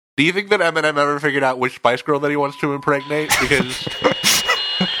Do you think that Eminem ever figured out which Spice Girl that he wants to impregnate? Because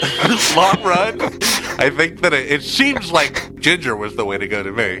long run, I think that it seems like Ginger was the way to go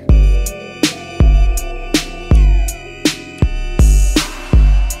to me.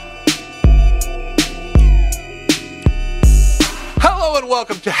 Hello and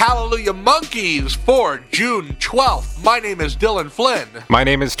welcome to Hallelujah Monkeys for June 12th. My name is Dylan Flynn. My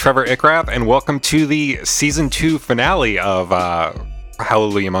name is Trevor Ickrath, and welcome to the Season 2 finale of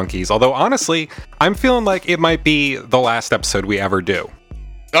Hallelujah Monkeys. Although, honestly, I'm feeling like it might be the last episode we ever do.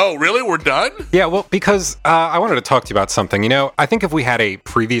 Oh, really? We're done? Yeah, well, because I wanted to talk to you about something. You know, I think if we had a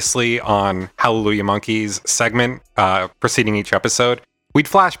previously on Hallelujah Monkeys segment preceding each episode, we'd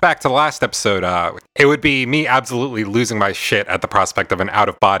flash back to the last episode. It would be me absolutely losing my shit at the prospect of an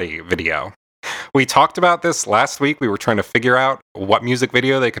out-of-body video. We talked about this last week. We were trying to figure out what music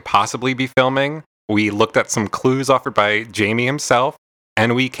video they could possibly be filming. We looked at some clues offered by Jamie himself,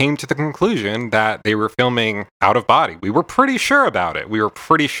 and we came to the conclusion that they were filming Out of Body. We were pretty sure about it. We were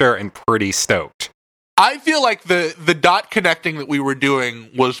pretty sure and pretty stoked. I feel like the dot connecting that we were doing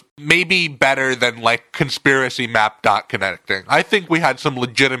was maybe better than like conspiracy map dot connecting. I think we had some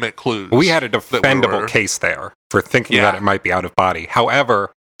legitimate clues. We had a defendable case there for thinking that it might be Out of Body.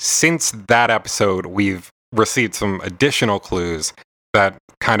 However, since that episode, we've received some additional clues that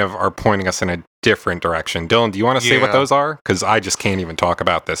kind of are pointing us in a different direction. Dylan, do you want to say what those are? Because I just can't even talk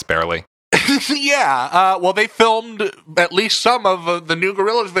about this barely. Well, they filmed at least some of the new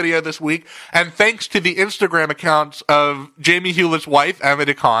Gorillaz video this week, and thanks to the Instagram accounts of Jamie Hewlett's wife, Emma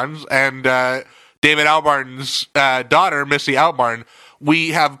DeCons, and David Albarn's daughter, Missy Albarn, we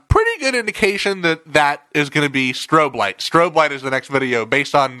have pretty good indication that that is going to be Strobe Light. Strobe Light is the next video,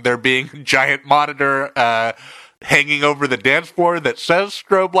 based on there being a giant monitor hanging over the dance floor that says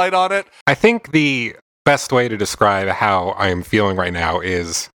Strobe Light on it. I think the best way to describe how I am feeling right now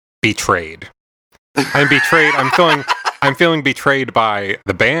is betrayed. I'm betrayed. I'm feeling betrayed by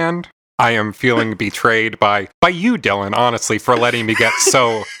the band. I am feeling betrayed by you, Dylan, honestly, for letting me get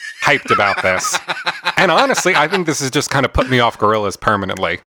so hyped about this. And honestly, I think this has just kind of put me off Gorillaz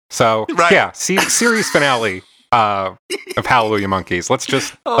permanently. So, series finale of Hallelujah Monkeys. Let's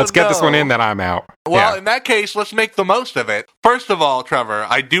get this one in, then I'm out. Well, in that case, let's make the most of it. First of all, Trevor,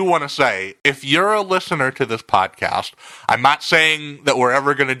 I do want to say, if you're a listener to this podcast, I'm not saying that we're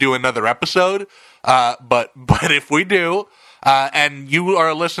ever going to do another episode, but if we do, and you are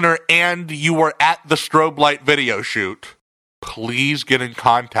a listener and you were at the Strobe Light video shoot, please get in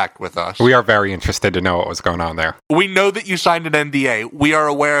contact with us. We are very interested to know what was going on there. We know that you signed an NDA. We are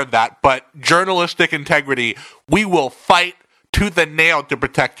aware of that, but journalistic integrity, we will fight tooth and nail to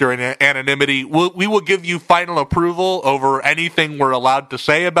protect your anonymity. We will give you final approval over anything we're allowed to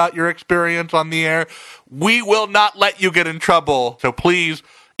say about your experience on the air. We will not let you get in trouble. So please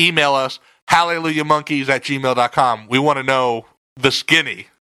email us, hallelujahmonkeys@gmail.com. We want to know the skinny.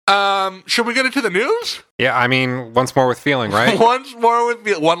 Should we get into the news? Yeah, I mean, once more with feeling, right? Once more with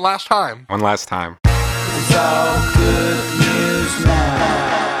feeling. One last time. One last time. It's all good news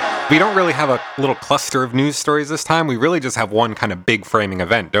now. We don't really have a little cluster of news stories this time. We really just have one kind of big framing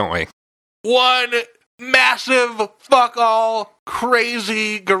event, don't we? One massive, fuck-all,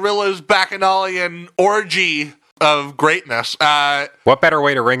 crazy Gorillaz Bacchanalian orgy of greatness. What better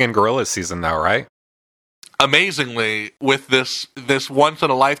way to ring in Gorillaz season, though, right? Amazingly, with this once in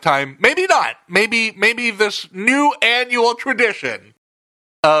a lifetime, maybe not, maybe this new annual tradition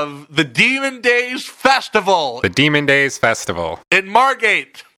of the Demon Days Festival. The Demon Days Festival. In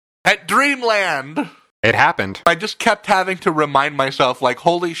Margate, at Dreamland. It happened. I just kept having to remind myself, like,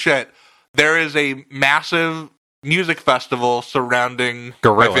 holy shit, there is a massive music festival surrounding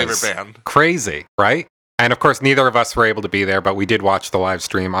Gorillaz. My favorite band. Crazy, right? And of course, neither of us were able to be there, but we did watch the live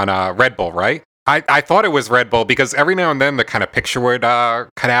stream on Red Bull, right? I thought it was Red Bull because every now and then the kind of picture would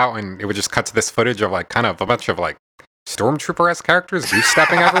cut out and it would just cut to this footage of like kind of a bunch of like Stormtrooper-esque characters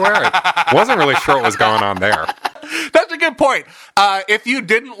goose-stepping everywhere. I wasn't really sure what was going on there. That's a good point. If you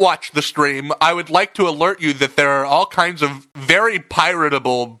didn't watch the stream, I would like to alert you that there are all kinds of very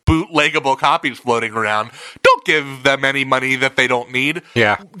piratable, bootlegable copies floating around. Don't give them any money that they don't need.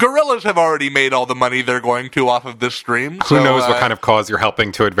 Yeah. Gorillaz have already made all the money they're going to off of this stream. Who knows what kind of cause you're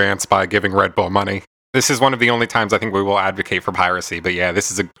helping to advance by giving Red Bull money. This is one of the only times I think we will advocate for piracy, but yeah,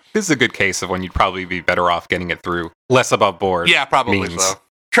 this is a good case of when you'd probably be better off getting it through less above board. Yeah, probably means. So.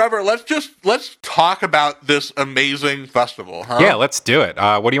 Trevor, let's talk about this amazing festival, huh? Yeah, let's do it.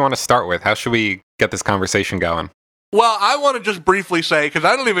 What do you want to start with? How should we get this conversation going? Well, I want to just briefly say, because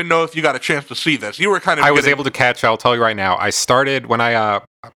I don't even know if you got a chance to see this. You were kind of I was able to catch, I'll tell you right now. I started when I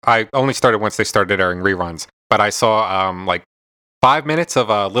only started once they started airing reruns, but I saw like 5 minutes of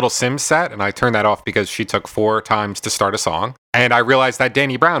a Little Sims set, and I turned that off because she took 4 times to start a song. And I realized that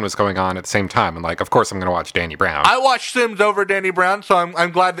Danny Brown was going on at the same time. And of course I'm going to watch Danny Brown. I watched Sims over Danny Brown, so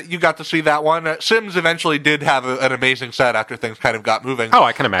I'm glad that you got to see that one. Sims eventually did have an amazing set after things kind of got moving. Oh,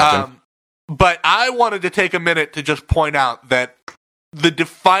 I can imagine. But I wanted to take a minute to just point out that the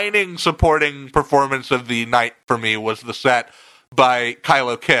defining supporting performance of the night for me was the set by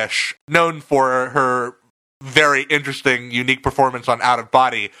Kylo Kish, known for her very interesting, unique performance on Out of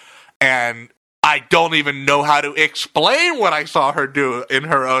Body. And I don't even know how to explain what I saw her do in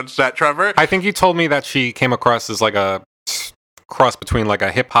her own set, Trevor. I think you told me that she came across as a cross between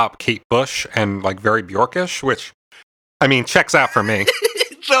a hip-hop Kate Bush and very Bjorkish, which, I mean, checks out for me.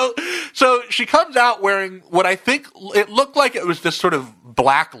 So she comes out wearing what I think it looked like it was this sort of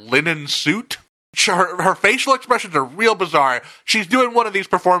black linen suit. Her facial expressions are real bizarre. She's doing one of these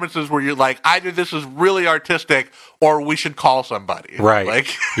performances where you're like, either this is really artistic or we should call somebody.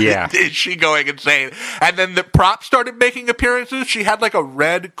 Right. Yeah. Is she going insane? And then the props started making appearances. She had a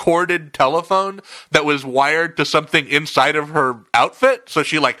red corded telephone that was wired to something inside of her outfit. So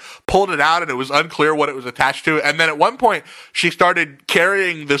she pulled it out and it was unclear what it was attached to. And then at one point she started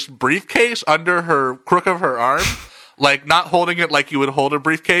carrying this briefcase under her crook of her arm. Not holding it like you would hold a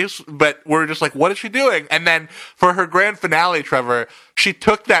briefcase, but we're just what is she doing? And then for her grand finale, Trevor, she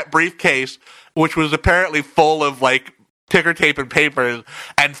took that briefcase, which was apparently full of ticker tape and papers,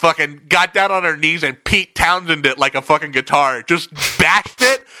 and fucking got down on her knees and Pete Townsend it like a fucking guitar. Just bashed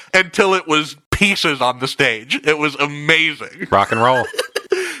it until it was pieces on the stage. It was amazing. Rock and roll.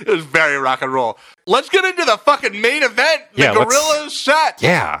 It was very rock and roll. Let's get into the fucking main event, the Gorillaz set.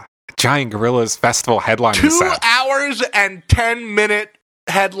 Yeah. Giant Gorillaz Festival headline 2 hours and 10-minute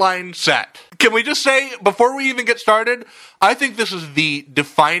headline set. Can we just say, before we even get started, I think this is the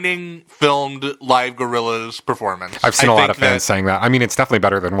defining filmed live Gorillaz performance. I've seen a lot of fans saying that. I mean, it's definitely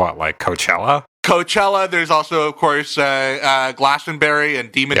better than Coachella? Coachella, there's also, of course, Glastonbury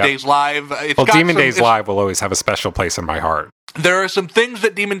and Demon Days Live. Demon Days Live will always have a special place in my heart. There are some things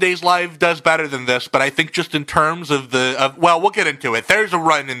that Demon Days Live does better than this, but I think just in terms of we'll get into it. There's a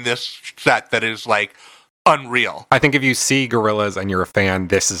run in this set that is unreal. I think if you see Gorillaz and you're a fan,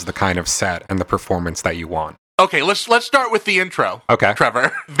 this is the kind of set and the performance that you want. Okay, let's start with the intro. Okay.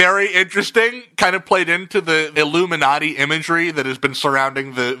 Trevor. Very interesting, kind of played into the Illuminati imagery that has been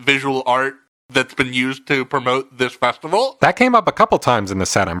surrounding the visual art that's been used to promote this festival. That came up a couple times in the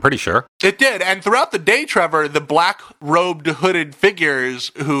set, I'm pretty sure. It did, and throughout the day, Trevor, the black-robed hooded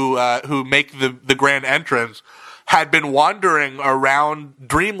figures who make the grand entrance had been wandering around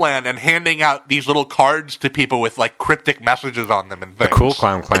Dreamland and handing out these little cards to people with cryptic messages on them and things. The Cool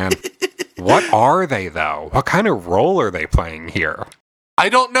Clown Clan. What are they, though? What kind of role are they playing here? I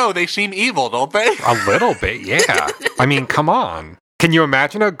don't know. They seem evil, don't they? A little bit, yeah. I mean, come on. Can you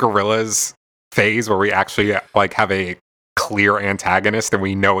imagine a Gorillaz phase where we actually have a clear antagonist and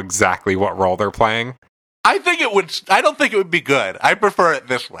we know exactly what role they're playing? I don't think it would be good. I prefer it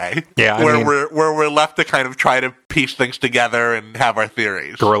this way. Yeah, where we're left to kind of try to piece things together and have our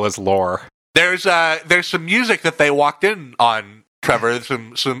theories. Gorillaz lore. There's some music that they walked in on, Trevor.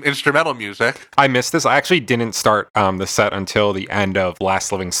 Some instrumental music. I missed this. I actually didn't start the set until the end of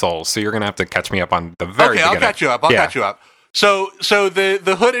Last Living Souls, so you're gonna have to catch me up on the very beginning. I'll catch you up. I'll catch you up. So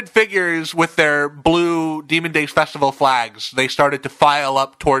the hooded figures with their blue Demon Days Festival flags, they started to file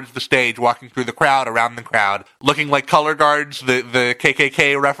up towards the stage, walking through the crowd, around the crowd, looking like color guards. The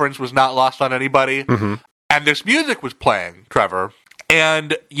KKK reference was not lost on anybody. Mm-hmm. And this music was playing, Trevor.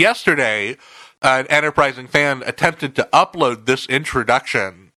 And yesterday, an enterprising fan attempted to upload this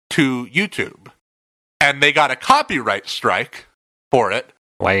introduction to YouTube. And they got a copyright strike for it.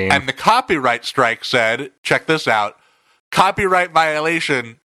 Lame. And the copyright strike said, check this out, copyright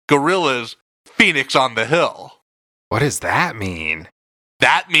violation, Gorillaz, Phoenix on the Hill. What does that mean?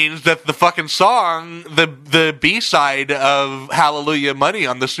 That means that the fucking song, the B-side of Hallelujah Money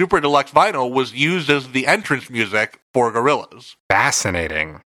on the Super Deluxe vinyl was used as the entrance music for Gorillaz.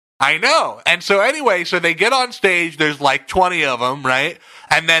 Fascinating. I know. And so anyway, so they get on stage, there's 20 of them, right?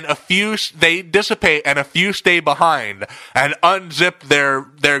 And then a few, they dissipate and a few stay behind and unzip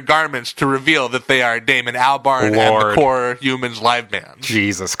their garments to reveal that they are Damon Albarn and the Core Humans live band.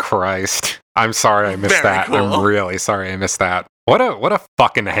 Jesus Christ. I'm sorry I missed Very that. cool. I'm really sorry I missed that. What a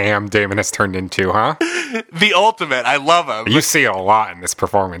fucking ham Damon has turned into, huh? The ultimate. I love him. You see it a lot in this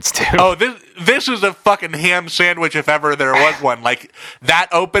performance, too. Oh, this is a fucking ham sandwich if ever there was one. That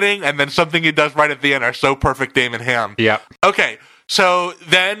opening and then something he does right at the end are so perfect Damon Ham. Yep. Okay, So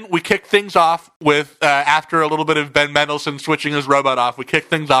then we kick things off with, after a little bit of Ben Mendelsohn switching his robot off, we kick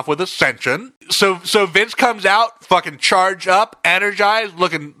things off with Ascension. So Vince comes out, fucking charged up, energized,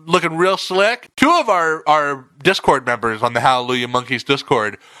 looking real slick. Two of our Discord members on the Hallelujah Monkeys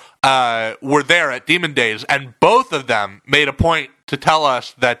Discord were there at Demon Days, and both of them made a point to tell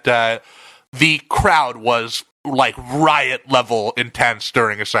us that the crowd was like riot level intense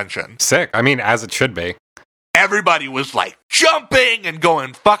during Ascension. Sick. I mean, as it should be. Everybody was like jumping and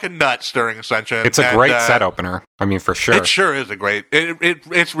going fucking nuts during Ascension. It's a great set opener. I mean, for sure. It sure is a great.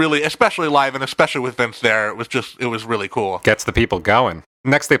 It's really, especially live and especially with Vince there. It was really cool. Gets the people going.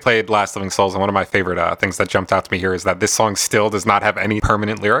 Next, they played Last Living Souls, and one of my favorite things that jumped out to me here is that this song still does not have any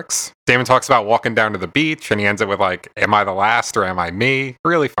permanent lyrics. Damon talks about walking down to the beach, and he ends it with like, "Am I the last or am I me?"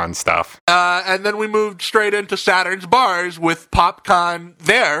 Really fun stuff. And then we moved straight into Saturn's Bars with PopCon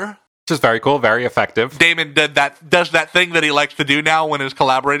there. Which is very cool, very effective. Damon does that thing that he likes to do now when his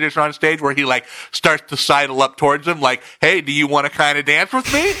collaborators are on stage, where he like starts to sidle up towards them, like, "Hey, do you want to kind of dance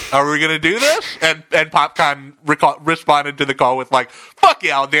with me? Are we gonna do this?" And PopCon responded to the call with like, "Fuck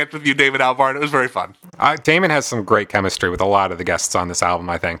yeah, I'll dance with you, David Albarn." It was very fun. Damon has some great chemistry with a lot of the guests on this album,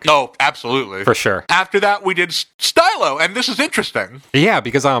 I think. Oh, absolutely, for sure. After that, we did Stylo, and this is interesting. Yeah,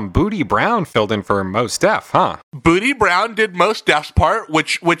 because Booty Brown filled in for Mos Def, huh? Booty Brown did Mos Def's part,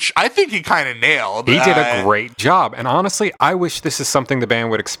 which I think he kind of nailed. He did a great job, and honestly, I wish this is something the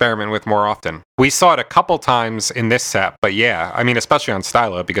band would experiment with more often. We saw it a couple times in this set, but yeah, I mean, especially on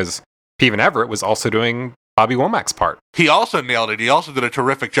Stylo, because Peven Everett was also doing Bobby Womack's part. He also nailed it. He also did a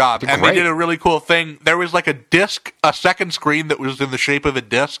terrific job. And they did a really cool thing. There was like a second screen that was in the shape of a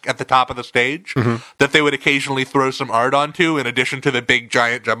disc at the top of the stage that they would occasionally throw some art onto in addition to the big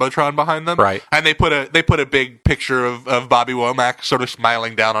giant Jumbotron behind them. Right. And they put a big picture of Bobby Womack sort of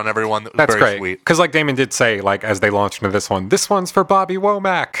smiling down on everyone. That was That's very great. sweet. Because like Damon did say, like as they launched into this one's for Bobby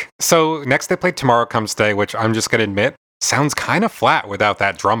Womack. So next they played Tomorrow Comes Day, which I'm just going to admit sounds kind of flat without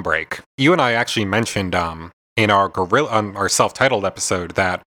that drum break. You and I actually mentioned in our self-titled episode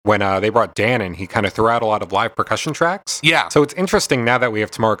that when they brought Dan in, he kind of threw out a lot of live percussion tracks. Yeah. So it's interesting now that we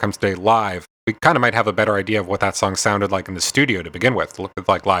have Tomorrow Comes Day live, we kind of might have a better idea of what that song sounded like in the studio to begin with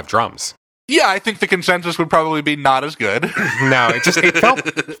like live drums. Yeah, I think the consensus would probably be not as good. No, it felt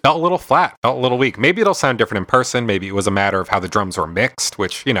a little flat, felt a little weak. Maybe it'll sound different in person. Maybe it was a matter of how the drums were mixed,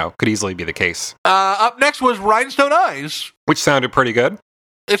 which, could easily be the case. Up next was Rhinestone Eyes, which sounded pretty good.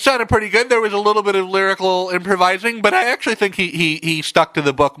 It sounded pretty good. There was a little bit of lyrical improvising, but I actually think he stuck to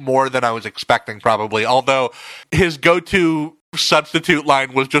the book more than I was expecting, probably. Although his go-to substitute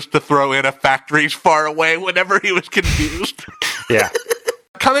line was just to throw in a "factories far away" whenever he was confused. Yeah.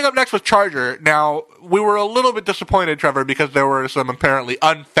 Coming up next was Charger. Now, we were a little bit disappointed, Trevor, because there were some apparently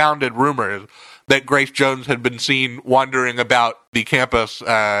unfounded rumors that Grace Jones had been seen wandering about the campus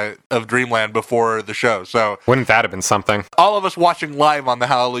of Dreamland before the show. So, wouldn't that have been something? All of us watching live on the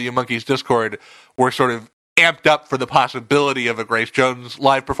Hallelujah Monkeys Discord were sort of amped up for the possibility of a Grace Jones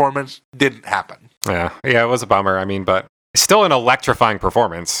live performance. Didn't happen. Yeah, it was a bummer. I mean, but still an electrifying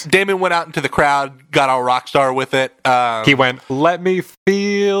performance. Damon went out into the crowd, got all rock star with it. He went, "Let me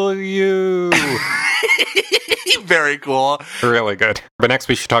feel you." Very cool. Really good. But next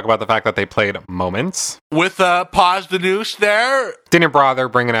we should talk about the fact that they played Moments. With Paz de Noose there. Didn't bother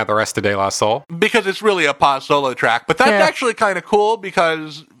bringing out the rest of De La Soul. Because it's really a Paz solo track. But that's actually kind of cool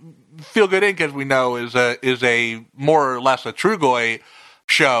because Feel Good Inc., as we know, is a more or less a Trugoy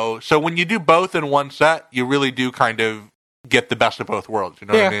show. So when you do both in one set, you really do kind of get the best of both worlds. You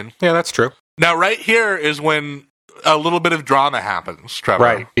know what I mean? Yeah, that's true. Now, right here is when a little bit of drama happens, Trevor.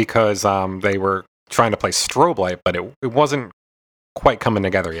 Right, because they were trying to play Strobe Light, but it wasn't quite coming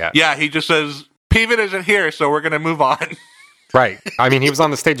together yet. Yeah, he just says, Peven isn't here, so we're going to move on. Right. I mean, he was on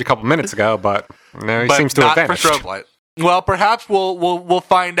the stage a couple minutes ago, but he seems to have vanished. Not for Strobe Light. Well, perhaps we'll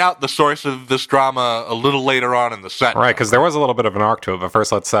find out the source of this drama a little later on in the set. Right, because there was a little bit of an arc to it. But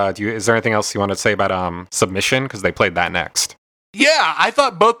first, let's. Is there anything else you want to say about Submission? Because they played that next. Yeah, I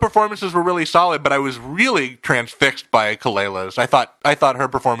thought both performances were really solid, but I was really transfixed by Kalela's. I thought her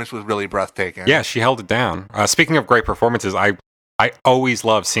performance was really breathtaking. Yeah, she held it down. Speaking of great performances, I always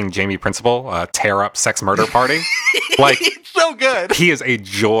love seeing Jamie Principle tear up Sex Murder Party. Like, it's so good. He is a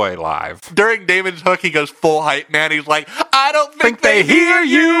joy live. During Damon's hook, he goes full hype, man. He's like, I don't think they hear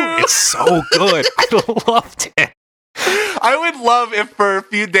you. It's so good. I loved it. I would love if for a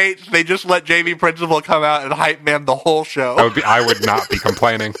few dates they just let Jamie Principle come out and hype man the whole show. I would not be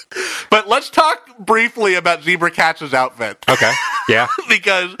complaining. But let's talk briefly about Zebra Katz's outfit. Okay. Yeah.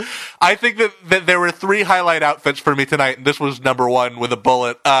 Because I think that there were three highlight outfits for me tonight, and this was number one with a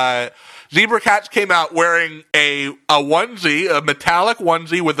bullet. Zebra Cats came out wearing a onesie, a metallic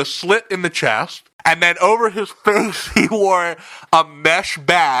onesie with a slit in the chest, and then over his face he wore a mesh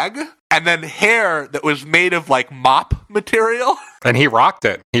bag, and then hair that was made of like mop material. And he rocked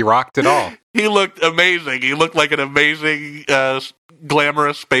it. He rocked it all. He looked amazing. He looked like an amazing,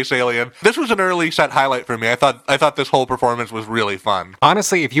 glamorous space alien. This was an early set highlight for me. I thought this whole performance was really fun.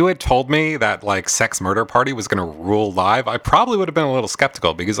 Honestly, if you had told me that like Sex Murder Party was going to rule live, I probably would have been a little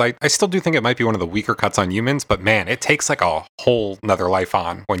skeptical because I still do think it might be one of the weaker cuts on Humans, but man, it takes like a whole nother life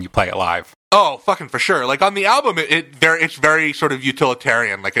on when you play it live. Oh, fucking for sure. Like on the album, it's very sort of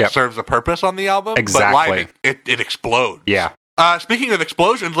utilitarian. Like it serves a purpose on the album. Exactly. But live, it explodes. Yeah. Speaking of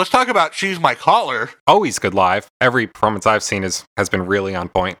explosions, let's talk about She's My Caller. Always good live. Every performance I've seen has been really on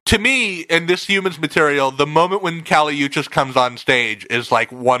point. To me, in this Humans material, the moment when Kali Uchis comes on stage is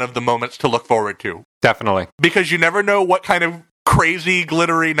like one of the moments to look forward to. Definitely. Because you never know what kind of crazy,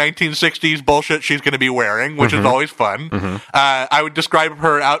 glittery 1960s bullshit she's going to be wearing, which is always fun. I would describe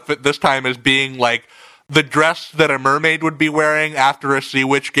her outfit this time as being like the dress that a mermaid would be wearing after a sea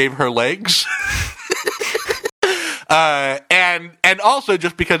witch gave her legs. And also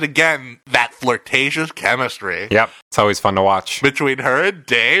just because, again, that flirtatious chemistry. Yep. It's always fun to watch. Between her and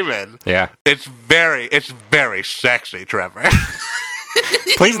Damon. Yeah. It's very sexy, Trevor.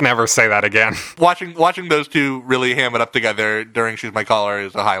 Please never say that again. Watching those two really ham it up together during She's My Caller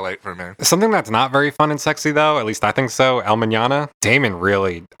is a highlight for me. Something that's not very fun and sexy, though, at least I think so, El Manana. Damon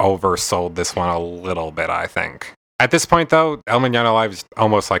really oversold this one a little bit, I think. At this point, though, El Manana Live is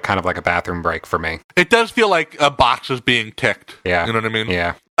almost like kind of like a bathroom break for me. It does feel like a box is being ticked. Yeah. You know what I mean?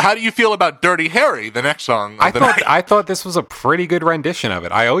 Yeah. How do you feel about Dirty Harry, the next song? I thought this was a pretty good rendition of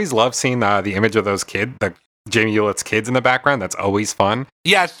it. I always love seeing the image of those the Jamie Hewlett's kids in the background. That's always fun.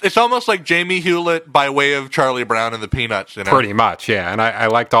 Yeah, it's almost like Jamie Hewlett by way of Charlie Brown and the Peanuts. You know? Pretty much, yeah. And I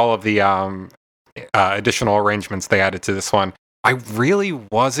liked all of the additional arrangements they added to this one. I really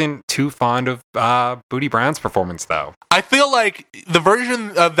wasn't too fond of Booty Brown's performance, though. I feel like the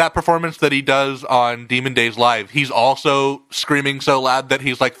version of that performance that he does on Demon Days Live, he's also screaming so loud that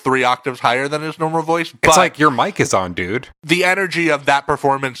he's like 3 octaves higher than his normal voice. But it's like your mic is on, dude. The energy of that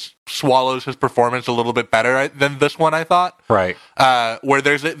performance swallows his performance a little bit better than this one, I thought. Right. Where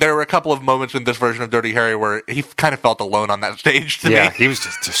there were a couple of moments in this version of Dirty Harry where he kind of felt alone on that stage to me. He was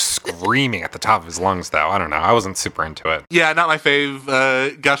just screaming at the top of his lungs, though. I don't know. I wasn't super into it. Yeah, not my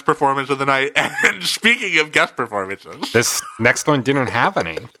fave guest performance of the night. And speaking of guest performances, this next one didn't have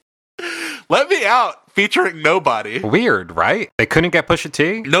any. Let Me Out, featuring nobody. Weird, right? They couldn't get Pusha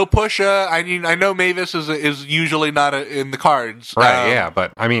T? No Pusha. I mean, I know Mavis is usually not in the cards. Right, yeah,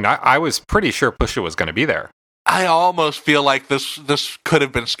 but I mean, I was pretty sure Pusha was going to be there. I almost feel like this could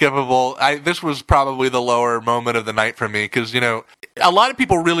have been skippable. This was probably the lower moment of the night for me because, you know, a lot of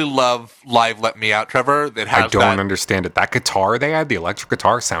people really love live Let Me Out, Trevor. I don't understand it. That guitar they had, the electric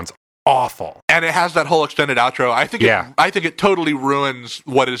guitar, sounds awful. And it has that whole extended outro. I think it totally ruins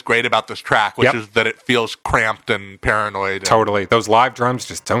what is great about this track, which is that it feels cramped and paranoid. Totally. Those live drums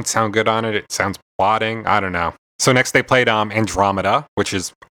just don't sound good on it. It sounds plodding. I don't know. So next they played Andromeda, which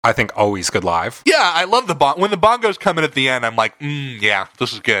is, I think, always good live. Yeah, I love the when the bongos come in at the end, I'm like, yeah,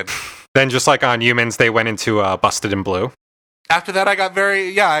 this is good. Then just like on Humans, they went into Busted in Blue. After that, I got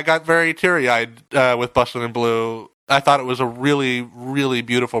very teary-eyed with Busted in Blue. I thought it was a really, really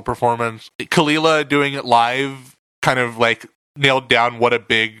beautiful performance. Kalila doing it live kind of like nailed down what a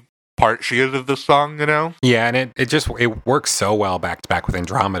big part she is of this song, you know? Yeah, and it works so well back to back with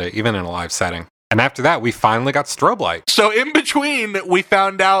Andromeda, even in a live setting. And after that, we finally got Strobe Light. So in between, we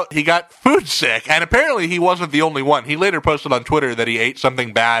found out he got food sick, and apparently he wasn't the only one. He later posted on Twitter that he ate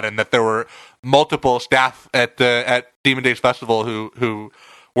something bad and that there were multiple staff at Demon Days Festival who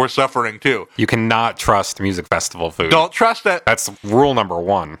were suffering too. You cannot trust music festival food. Don't trust it. That's rule number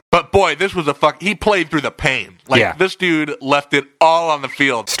 1. But boy, this was he played through the pain. This dude left it all on the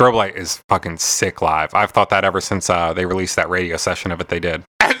field. Strobe Light is fucking sick live. I've thought that ever since they released that radio session of it they did.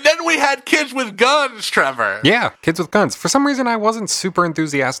 And then we had Kids with Guns, Trevor. Yeah, Kids with Guns. For some reason, I wasn't super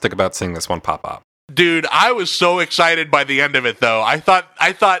enthusiastic about seeing this one pop up. Dude, I was so excited by the end of it, though. I thought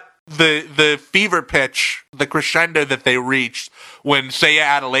the fever pitch, the crescendo that they reached when Seiya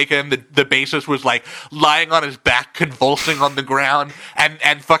Adeleke and the bassist was like lying on his back, convulsing on the ground,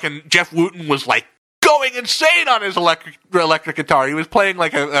 and fucking Jeff Wooten was like going insane on his electric guitar. He was playing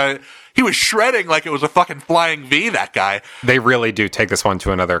like he was shredding like it was a fucking flying V, that guy. They really do take this one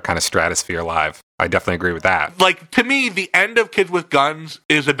to another kind of stratosphere live. I definitely agree with that. Like, to me, the end of Kids with Guns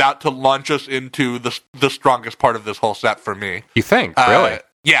is about to launch us into the strongest part of this whole set for me. You think? Really?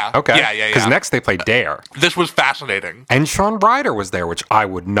 Yeah. Okay. Yeah. Because next they played Dare. This was fascinating. And Sean Ryder was there, which I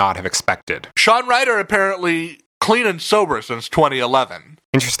would not have expected. Sean Ryder apparently clean and sober since 2011.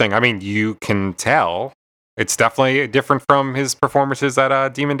 Interesting. I mean, you can tell it's definitely different from his performances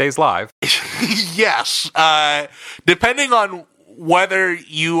at Demon Days Live. Yes. Depending on whether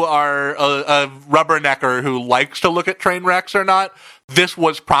you are a rubbernecker who likes to look at train wrecks or not, this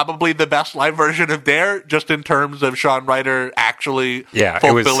was probably the best live version of Dare, just in terms of Sean Ryder actually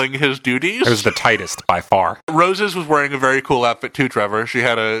fulfilling his duties. It was the tightest by far. Roses was wearing a very cool outfit too, Trevor. She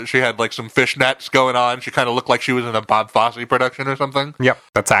had like some fishnets going on. She kind of looked like she was in a Bob Fosse production or something. Yep,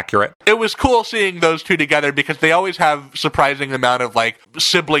 that's accurate. It was cool seeing those two together because they always have surprising amount of like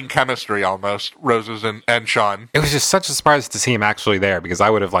sibling chemistry almost, Roses and Sean. It was just such a surprise to see him actually there, because I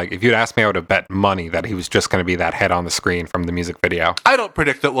would have, like, if you'd asked me, I would have bet money that he was just going to be that head on the screen from the music video. I don't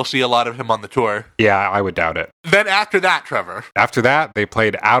predict that we'll see a lot of him on the tour. Yeah, I would doubt it. Then after that, Trevor. After that, they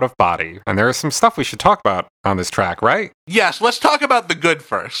played Out of Body, and there is some stuff we should talk about on this track, right? Yes, let's talk about the good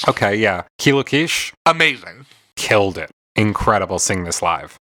first. Okay, yeah. Kilo Kish Amazing. killed it. Incredible singing this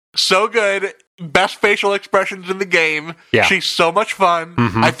live. So good. Best facial expressions in the game. Yeah. She's so much fun.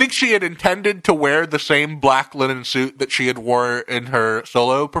 Mhm. I think she had intended to wear the same black linen suit that she had wore in her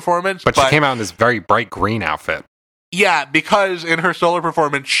solo performance. But she came out in this very bright green outfit. Yeah, because in her solo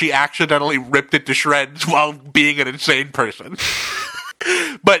performance, she accidentally ripped it to shreds while being an insane person.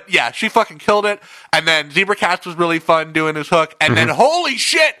 But yeah, she fucking killed it. And then Zebra Cats was really fun doing his hook. And then holy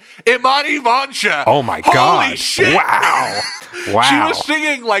shit, Imani Vansha. Oh my Holy god. shit. Wow. Wow. She was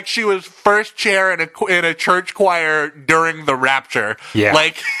singing like she was first chair in a church choir during the rapture. Yeah.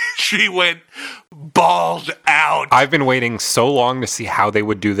 Like she went balls out. I've been waiting so long to see how they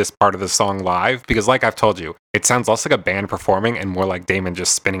would do this part of the song live, because like I've told you, it sounds less like a band performing and more like Damon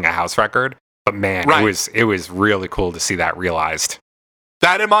just spinning a house record. But man, Right. it was really cool to see that realized.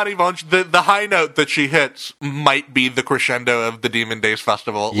 That Imani Vansha, the high note that she hits might be the crescendo of the Demon Days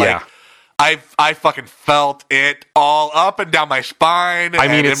Festival. Yeah. Like, I fucking felt it all up and down my spine. I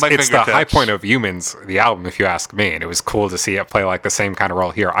mean, and it's in my the high fingertips. point of Humans, the album, if you ask me, and it was cool to see it play like the same kind of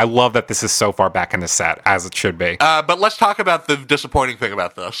role here. I love that this is so far back in the set, as it should be, But let's talk about the disappointing thing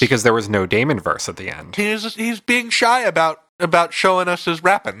about this. because there was no Damon verse at the end. He's being shy about showing us his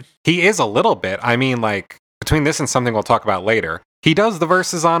rapping. He is a little bit. I mean, like, between this and something we'll talk about later, he does the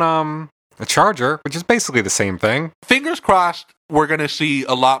verses on the Charger, which is basically the same thing. Fingers crossed we're going to see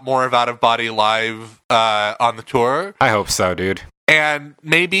a lot more of Out of Body live on the tour. I hope so, dude. And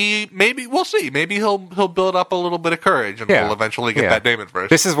maybe we'll see. Maybe he'll build up a little bit of courage and Yeah. we'll eventually get Yeah. that Damon verse.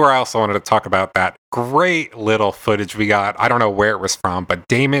 This is where I also wanted to talk about that great little footage we got. I don't know where it was from, but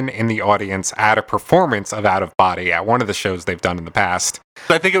Damon in the audience at a performance of Out of Body at one of the shows they've done in the past.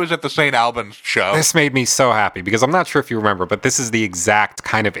 I think it was at the St. Albans show. This made me so happy, because I'm not sure if you remember, but this is the exact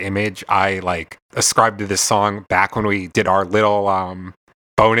kind of image I like ascribed to this song back when we did our little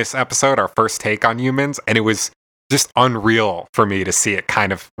bonus episode, our first take on Humans, and it was just unreal for me to see it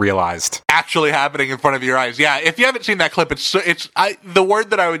kind of realized. Actually happening in front of your eyes. Yeah, if you haven't seen that clip, the word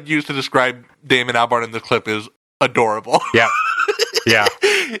that I would use to describe Damon Albarn in the clip is adorable. Yeah. Yeah.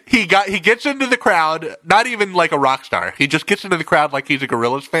 He gets into the crowd, not even like a rock star. He just gets into the crowd like he's a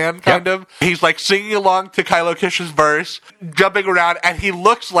Gorillaz fan, kind of. He's like singing along to Kylo Kish's verse, jumping around, and he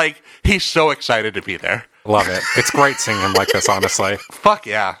looks like he's so excited to be there. Love it. It's great seeing him like this, honestly. Fuck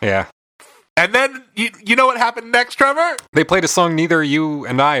yeah. Yeah. And then, you know what happened next, Trevor? They played a song neither you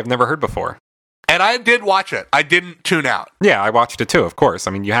and I have never heard before. And I did watch it. I didn't tune out. Yeah, I watched it too, of course.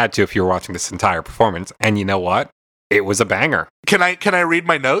 I mean, you had to if you were watching this entire performance. And you know what? It was a banger. Can I read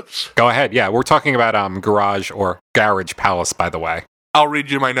my notes? Go ahead. Yeah, we're talking about Garage or Garage Palace, by the way. I'll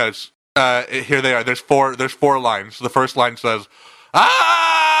read you my notes. Here they are. There's four lines. The first line says,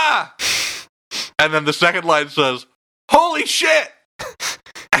 "Ah!" And then the second line says, "Holy shit!"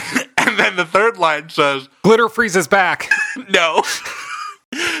 And then the third line says, Glitter freezes back. "No."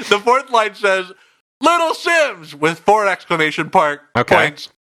 The fourth line says, "Little Sims!" with 4 exclamation points.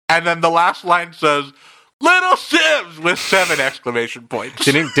 And then the last line says, "Little Sims!" with 7 exclamation points.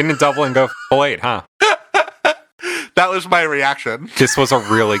 Didn't double and go full 8, huh? That was my reaction. This was a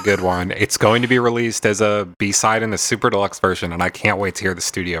really good one. It's going to be released as a B-side in the Super Deluxe version, and I can't wait to hear the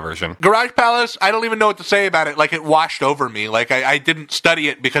studio version. Garage Palace, I don't even know what to say about it. Like, it washed over me. Like, I didn't study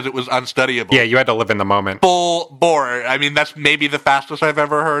it because it was unstudyable. Yeah, you had to live in the moment. Full bore. I mean, that's maybe the fastest I've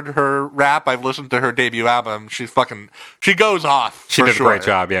ever heard her rap. I've listened to her debut album. She goes off. She for did sure. a great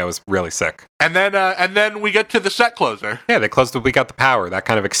job. Yeah, it was really sick. And then we get to the set closer. Yeah, they closed with We Got the Power, that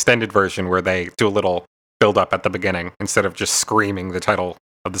kind of extended version where they do a little build up at the beginning instead of just screaming the title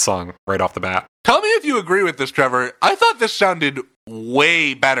of the song right off the bat. Tell me if you agree with this, Trevor. I thought this sounded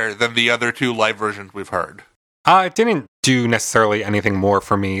way better than the other two live versions we've heard. It didn't do necessarily anything more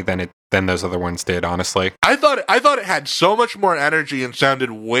for me than those other ones did, honestly. I thought it had so much more energy and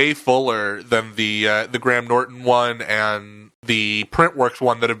sounded way fuller than the Graham Norton one and the Printworks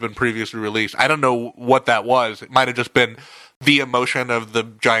one that have been previously released. I don't know what that was. It might have just been the emotion of the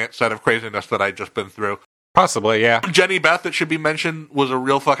giant set of craziness that I'd just been through. Possibly, yeah. Jenny Beth, it should be mentioned, was a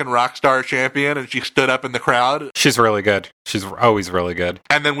real fucking rock star champion, and she stood up in the crowd. She's really good. She's always really good.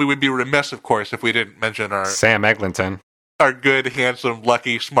 And then we would be remiss, of course, if we didn't mention Sam Eglinton. Our good, handsome,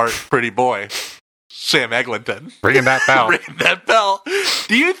 lucky, smart, pretty boy, Sam Eglinton. Ringing that bell. Ringing that bell.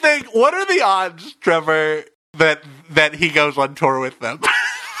 Do you think, what are the odds, Trevor, that he goes on tour with them?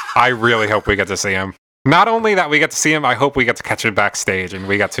 I really hope we get to see him. Not only that we get to see him, I hope we get to catch him backstage and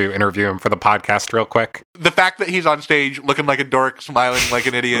we get to interview him for the podcast real quick. The fact that he's on stage looking like a dork, smiling like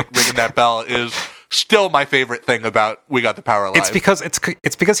an idiot, ringing that bell is still my favorite thing about We Got the Power Live.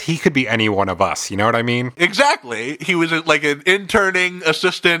 It's because he could be any one of us, you know what I mean? Exactly. He was like an interning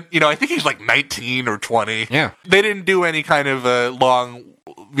assistant, I think he's like 19 or 20. Yeah. They didn't do any kind of a long,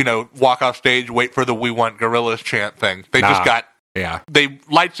 walk off stage, wait for the We Want Gorillas chant thing. They just got they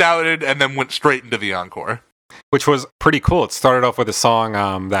lights outed and then went straight into the encore. Which was pretty cool. It started off with a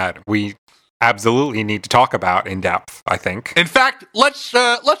song that we absolutely need to talk about in depth, I think. In fact, let's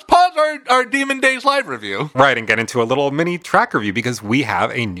pause our Demon Days live review. Right, and get into a little mini track review because we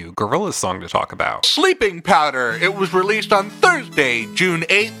have a new Gorillaz song to talk about. Sleeping Powder. It was released on Thursday, June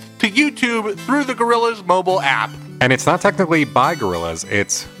 8th to YouTube through the Gorillaz mobile app. And it's not technically by Gorillaz,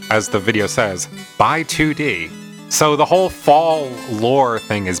 it's, as the video says, by 2D. So the whole fall lore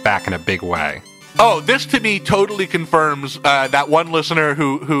thing is back in a big way. Oh, this to me totally confirms that one listener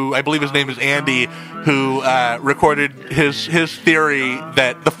who I believe his name is Andy, who recorded his theory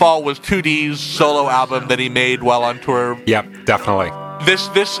that The Fall was 2D's solo album that he made while on tour. Yep, definitely.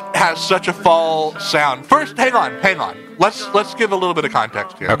 This has such a fall sound. First, hang on. Let's give a little bit of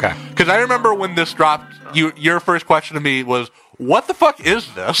context here. Okay. Because I remember when this dropped, your first question to me was, what the fuck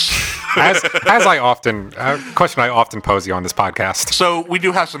is this? As I often, question I often pose you on this podcast. So we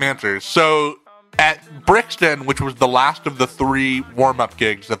do have some answers. So at Brixton, which was the last of the 3 warm-up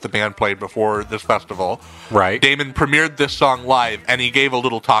gigs that the band played before this festival, right? Damon premiered this song live, and he gave a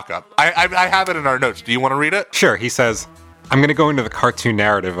little talk-up. I have it in our notes. Do you want to read it? Sure. He says, I'm going to go into the cartoon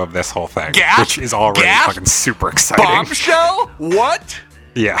narrative of this whole thing, which is already fucking super exciting. Bombshell? What?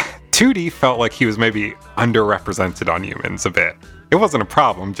 Yeah. 2D felt like he was maybe underrepresented on Humans a bit. It wasn't a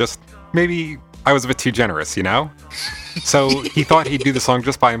problem, just maybe I was a bit too generous, So he thought he'd do the song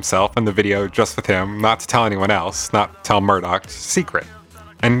just by himself and the video just with him, not to tell anyone else, not tell Murdoch, secret.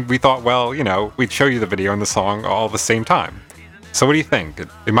 And we thought, well, we'd show you the video and the song all at the same time. So what do you think?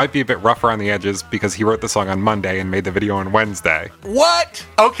 It might be a bit rough around the edges because he wrote the song on Monday and made the video on Wednesday. What?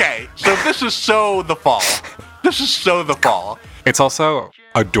 Okay, so this is so The Fall. This is so The Fall. It's also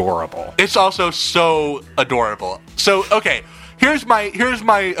adorable. It's also so adorable. So, okay, here's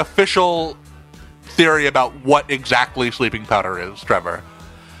my official theory about what exactly Sleeping Powder is, Trevor.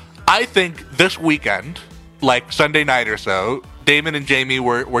 I think this weekend, like Sunday night or so, Damon and Jamie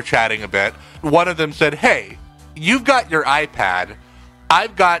were chatting a bit. One of them said, hey, you've got your iPad.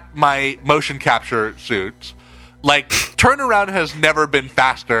 I've got my motion capture suits. Like, turnaround has never been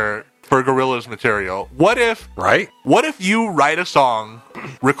faster for Gorillaz material. What if you write a song,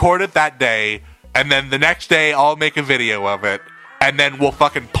 record it that day, and then the next day I'll make a video of it, and then we'll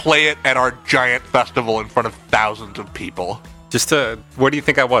fucking play it at our giant festival in front of thousands of people. What do you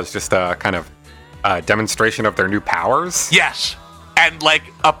think that was? Just a kind of demonstration of their new powers? Yes. And like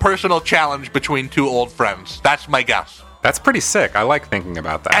a personal challenge between 2 old friends. That's my guess. That's pretty sick. I like thinking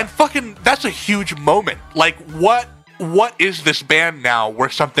about that. And fucking, that's a huge moment. Like, what is this band now where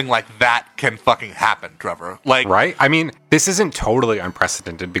something like that can fucking happen, Trevor? Like, right? I mean, this isn't totally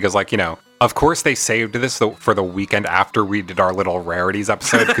unprecedented because, of course they saved this for the weekend after we did our little rarities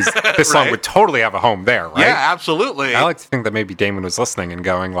episode because this song would totally have a home there, right? Yeah, absolutely. I like to think that maybe Damon was listening and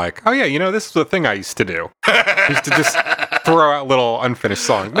going like, oh yeah, this is the thing I used to do. I used to just throw out a little unfinished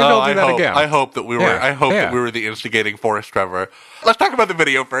song. Maybe I'll do that again. I hope that we were. I hope that we were the instigating force, Trevor. Let's talk about the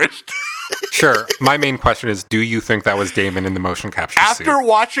video first. Sure. My main question is, do you think that was Damon in the motion capture suit? After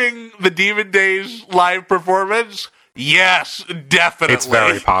watching the Demon Days live performance, yes, definitely. It's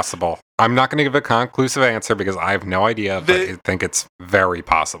very possible. I'm not going to give a conclusive answer because I have no idea, but I think it's very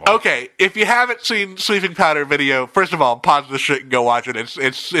possible. Okay, if you haven't seen Sleeping Powder video, first of all, pause the shit and go watch it.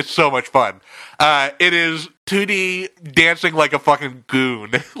 It's so much fun. It is 2D dancing like a fucking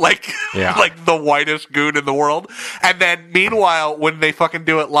goon, like the whitest goon in the world. And then meanwhile, when they fucking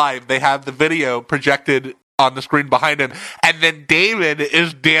do it live, they have the video projected on the screen behind him, and then Damon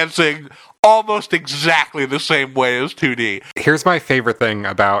is dancing almost exactly the same way as 2D. Here's my favorite thing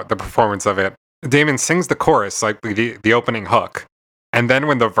about the performance of it. Damon sings the chorus, like the opening hook, and then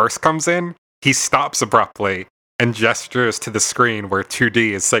when the verse comes in, he stops abruptly and gestures to the screen where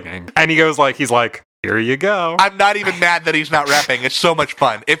 2D is singing. And he's like, here you go. I'm not even mad that he's not rapping. It's so much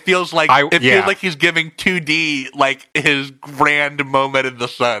fun. It feels like feels like he's giving 2D like his grand moment in the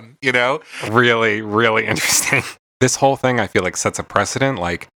sun, you know? Really, really interesting. This whole thing I feel like sets a precedent.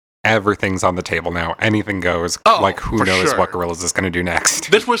 Like, everything's on the table now. Anything goes. Like, who knows what Gorillaz is going to do next?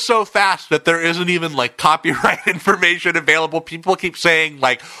 This was so fast that there isn't even, like, copyright information available. People keep saying,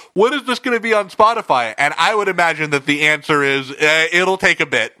 like, when is this going to be on Spotify? And I would imagine that the answer is it'll take a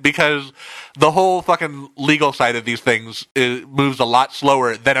bit, because the whole fucking legal side of these things moves a lot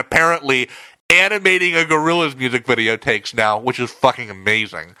slower than apparently animating a Gorillaz music video takes now, which is fucking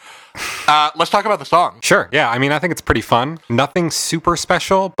amazing. Let's talk about the song. Sure, yeah. I mean, I think it's pretty fun. Nothing super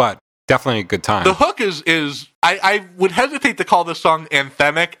special, but definitely a good time. The hook is I would hesitate to call this song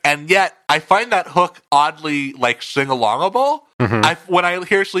anthemic, and yet I find that hook oddly, like, sing-alongable. Mm-hmm. When I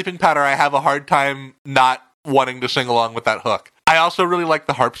hear Sleeping Powder, I have a hard time not wanting to sing along with that hook. I also really like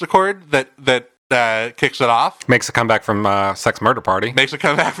the harpsichord that kicks it off. Makes a comeback from Sex Murder Party.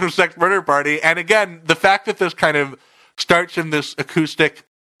 And again, the fact that this kind of starts in this acoustic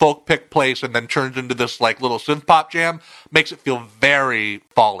folk pick place and then turns into this like little synth pop jam makes it feel very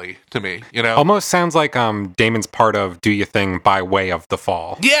Fall-y to me, you know? Almost sounds like Damon's part of Do You Thing by way of The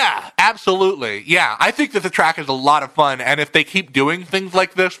Fall. Yeah, absolutely. Yeah, I think that the track is a lot of fun, and if they keep doing things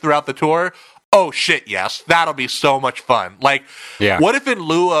like this throughout the tour, oh shit, yes, that'll be so much fun. Like, what if in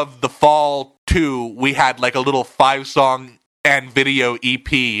lieu of The Fall 2, we had like a little 5-song and video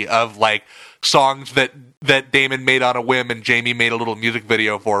EP of like songs that Damon made on a whim and Jamie made a little music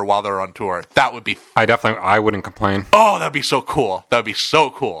video for while they're on tour? That would be... I wouldn't complain. Oh, that'd be so cool. That'd be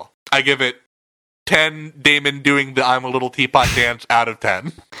so cool. I give it 10 Damon doing the I'm a Little Teapot dance out of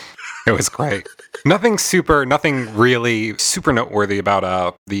 10. It was great. Nothing really super noteworthy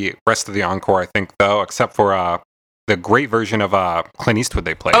about the rest of the encore, I think, though, except for the great version of Clint Eastwood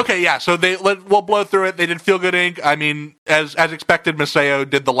they played. Okay, yeah, so we'll blow through it. They did Feel Good Inc. I mean, as expected, Maceo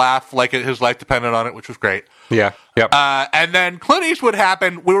did the laugh like his life depended on it, which was great. Yeah, yep. And then Clint Eastwood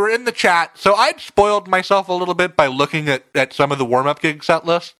happened. We were in the chat, so I'd spoiled myself a little bit by looking at some of the warm-up gig set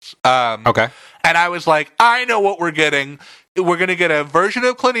lists. Okay. And I was like, I know what we're getting. We're going to get a version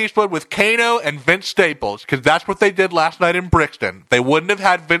of Clint Eastwood with Kano and Vince Staples, because that's what they did last night in Brixton. They wouldn't have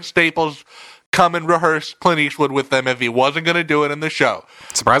had Vince Staples come and rehearse Clint Eastwood with them if he wasn't going to do it in the show.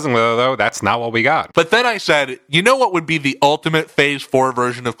 Surprisingly, though, that's not what we got. But then I said, you know what would be the ultimate Phase 4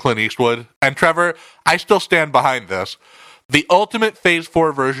 version of Clint Eastwood? And Trevor, I still stand behind this. The ultimate Phase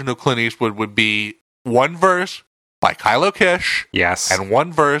 4 version of Clint Eastwood would be one verse by Kylo Kish. Yes. And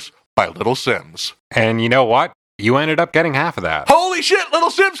one verse by Little Sims. And you know what? You ended up getting half of that. Holy shit, Little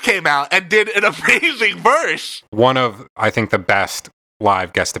Sims came out and did an amazing verse. One of, I think, the best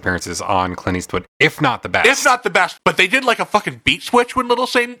live guest appearances on Clint Eastwood, if not the best. But they did like a fucking beat switch when Little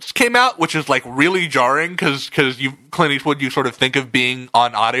Sims came out, which is like really jarring because Clint Eastwood, you sort of think of being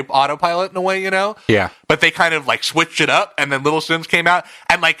on autopilot in a way, you know? Yeah. But they kind of like switched it up, and then Little Sims came out,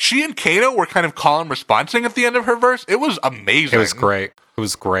 and like she and Kano were kind of calling responsing at the end of her verse. It was amazing. It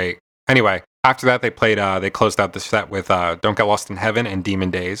was great. Anyway, after that, they closed out the set with Don't Get Lost in Heaven and Demon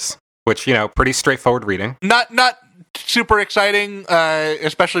Days, which, you know, pretty straightforward reading. Not super exciting,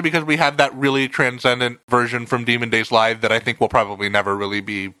 especially because we had that really transcendent version from Demon Days Live that I think will probably never really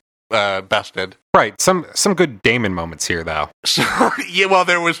be bested. Right. Some good Damon moments here, though. So, yeah, well,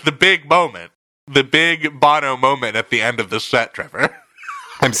 there was the big moment, the big Bono moment at the end of the set, Trevor.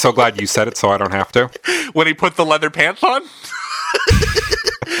 I'm so glad you said it so I don't have to. When he put the leather pants on?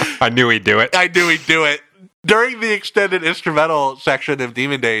 I knew he'd do it. During the extended instrumental section of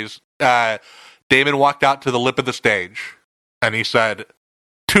Demon Days, Damon walked out to the lip of the stage, and he said,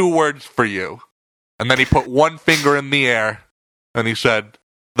 2 words for you. And then he put one finger in the air, and he said,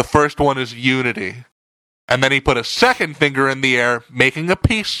 the first one is unity. And then he put a second finger in the air, making a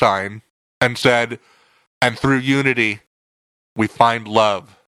peace sign, and said, and through unity, we find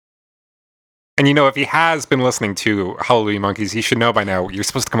love. And you know, if he has been listening to Hallelujah Monkeys, he should know by now you're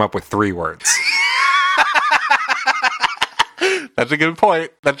supposed to come up with 3 words. That's a good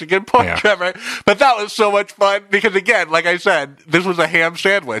point. Yeah. Trevor. But that was so much fun because, again, like I said, this was a ham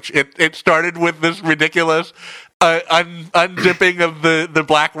sandwich. It started with this ridiculous unzipping of the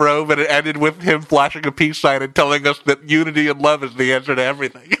black robe, and it ended with him flashing a peace sign and telling us that unity and love is the answer to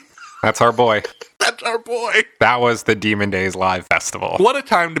everything. That's our boy. That's That's our boy. That was the Demon Days Live Festival. What a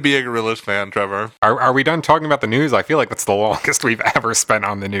time to be a Gorillaz fan, Trevor. Are we done talking about the news? I feel like that's the longest we've ever spent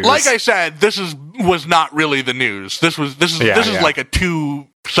on the news. Like I said, this was not really the news. This is like a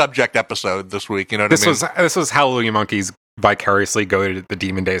 2-subject episode this week. You know what I mean? This was Hallelujah Monkeys vicariously go to the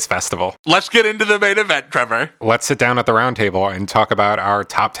Demon Days Festival. Let's get into the main event, Trevor. Let's sit down at the round table and talk about our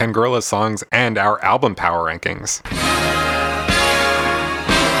top 10 Gorillaz songs and our album power rankings.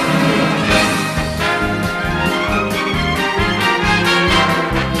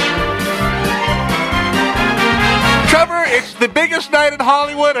 Trevor, it's the biggest night in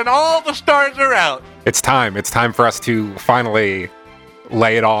Hollywood and all the stars are out. It's time. It's time for us to finally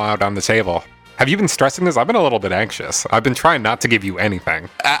lay it all out on the table. Have you been stressing this? I've been a little bit anxious. I've been trying not to give you anything.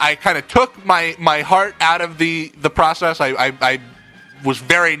 I kind of took my heart out of the process. I was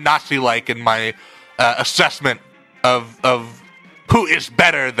very Nazi-like in my assessment of who is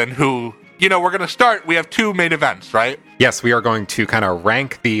better than who. You know, we're going to start. We have 2 main events, right? Yes, we are going to kind of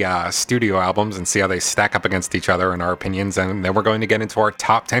rank the studio albums and see how they stack up against each other in our opinions, and then we're going to get into our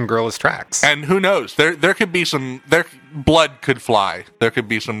top 10 Gorillaz tracks. And who knows? There could be some. Blood could fly. There could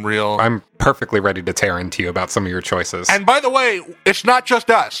be some real. I'm perfectly ready to tear into you about some of your choices. And by the way, it's not just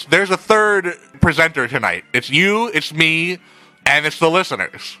us. There's a third presenter tonight. It's you, it's me, and it's the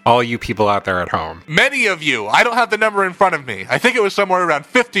listeners. All you people out there at home. Many of you, I don't have the number in front of me. I think it was somewhere around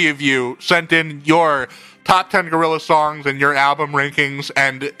 50 of you sent in your top 10 Gorillaz songs and your album rankings,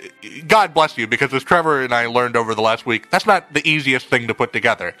 and God bless you, because as Trevor and I learned over the last week, that's not the easiest thing to put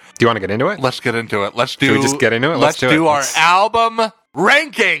together. Do you want to get into it? Let's get into it. Should we just get into it? Let's do our album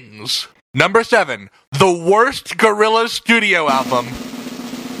rankings. Number 7, the worst Gorillaz studio album,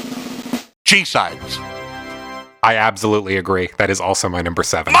 G-Sides. I absolutely agree. That is also my number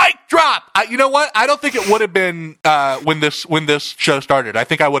 7. Mic drop! You know what? I don't think it would have been when this show started. I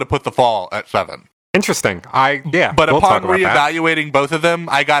think I would have put The Fall at 7. Interesting. But But we'll upon talk about that. reevaluating both of them,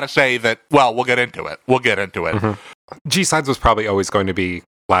 I gotta say that, well, we'll get into it. Mm-hmm. G-Sides was probably always going to be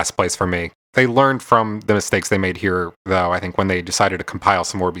last place for me. They learned from the mistakes they made here, though, I think, when they decided to compile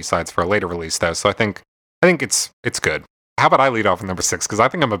some more B-sides for a later release, though. So I think it's good. How about I lead off with number 6? Because I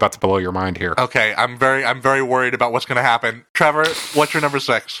think I'm about to blow your mind here. Okay, I'm very worried about what's gonna happen. Trevor, what's your number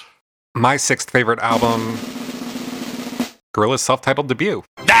 6? My 6th favorite album, Gorillaz' self-titled debut.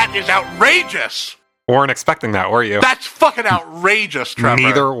 That is outrageous! Weren't expecting that, were you? That's fucking outrageous, Trevor.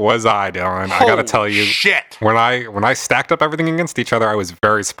 Neither was I, Dylan. I gotta tell you, shit. When I stacked up everything against each other, I was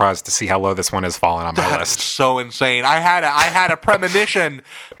very surprised to see how low this one has fallen on my That's list. so insane. I had a premonition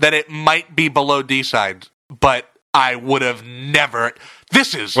that it might be below D-sides, but I would have never.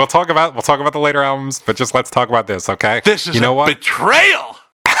 This is. We'll talk about the later albums, but just let's talk about this, okay? This is betrayal.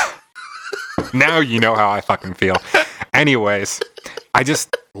 Now you know how I fucking feel. Anyways,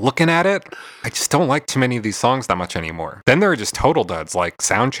 looking at it, I just don't like too many of these songs that much anymore. Then there are just total duds, like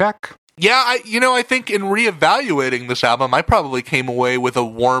Soundcheck. Yeah, I think in reevaluating this album, I probably came away with a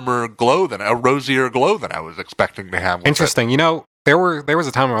rosier glow than I was expecting to have. Interesting. You know, there was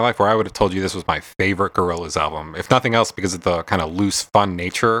a time in my life where I would have told you this was my favorite Gorillaz album, if nothing else because of the kind of loose, fun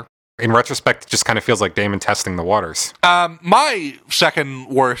nature. In retrospect, it just kind of feels like Damon testing the waters. My second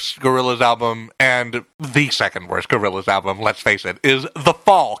worst Gorillaz album, and the second worst Gorillaz album, let's face it, is The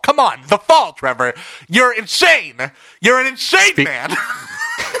Fall. Come on, The Fall, Trevor. You're insane. You're an insane man.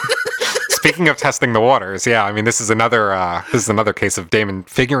 Speaking of testing the waters, yeah, I mean, this is another case of Damon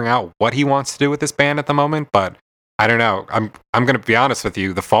figuring out what he wants to do with this band at the moment, but I don't know. I'm going to be honest with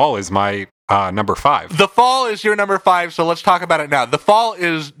you. The Fall is my number 5. The Fall is your number 5, so let's talk about it now. The Fall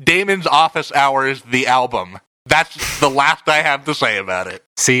is Damon's Office Hours, the album. That's the last I have to say about it.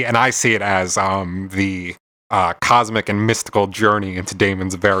 See, and I see it as the cosmic and mystical journey into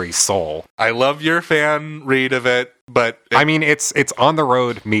Damon's very soul. I love your fan read of it, but I mean, it's On the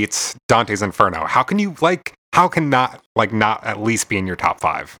Road meets Dante's Inferno. How can not at least be in your top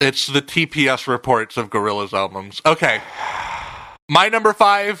 5? It's the TPS reports of Gorillaz albums. Okay. My number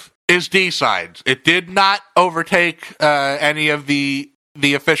 5 is D-sides. It did not overtake any of the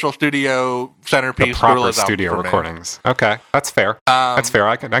official studio centerpiece. The proper Gorillaz studio recordings. Okay, that's fair. That's fair.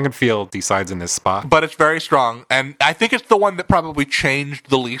 I can feel D-sides in this spot. But it's very strong, and I think it's the one that probably changed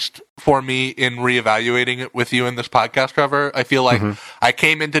the least for me in reevaluating it with you in this podcast, Trevor. I feel like I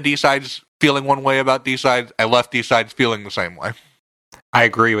came into D-sides feeling one way about D-sides. I left D-sides feeling the same way. I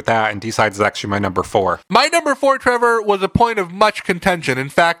agree with that, and D-sides is actually my number 4. My number 4, Trevor, was a point of much contention. In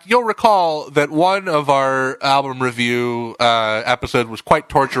fact, you'll recall that one of our album review episodes was quite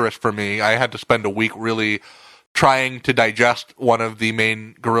torturous for me. I had to spend a week really trying to digest one of the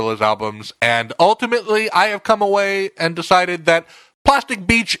main Gorillaz albums, and ultimately I have come away and decided that Plastic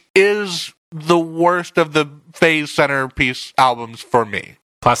Beach is the worst of the Phase centerpiece albums for me.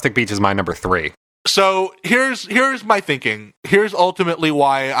 Plastic Beach is my number 3. So here's my thinking. Here's ultimately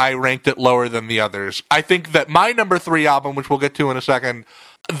why I ranked it lower than the others. I think that my number 3 album, which we'll get to in a second,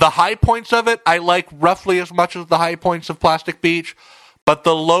 the high points of it I like roughly as much as the high points of Plastic Beach, but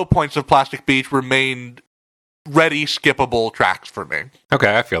the low points of Plastic Beach remained ready skippable tracks for me.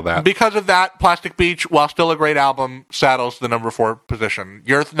 Okay, I feel that. Because of that, Plastic Beach, while still a great album, saddles the number 4 position.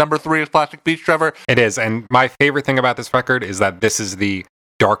 Your number 3 is Plastic Beach, Trevor? It is, and my favorite thing about this record is that this is the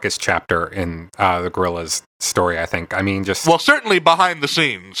darkest chapter in the Gorillaz story, I think. I mean, just... Well, certainly behind the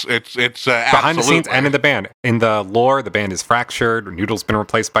scenes. It's behind the scenes and in the band. In the lore, the band is fractured. Noodle's been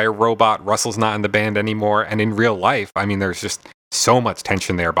replaced by a robot. Russell's not in the band anymore. And in real life, I mean, there's just so much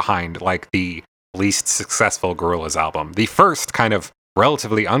tension there behind, like, the least successful Gorillaz album. The first kind of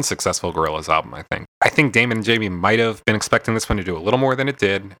relatively unsuccessful Gorillaz album, I think. I think Damon and Jamie might have been expecting this one to do a little more than it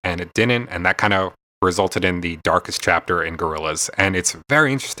did, and it didn't, and that kind of resulted in the darkest chapter in Gorillaz, and it's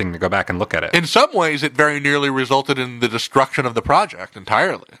very interesting to go back and look at it. In some ways, it very nearly resulted in the destruction of the project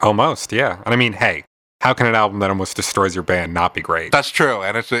entirely. Almost, yeah. And I mean, hey, how can an album that almost destroys your band not be great? That's true,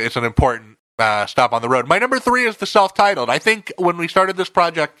 and it's an important stop on the road. My number 3 is the self-titled. I think when we started this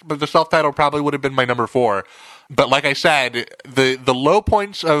project, the self-titled probably would have been my number 4. But like I said, the low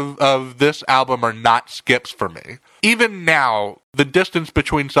points of this album are not skips for me. Even now, the distance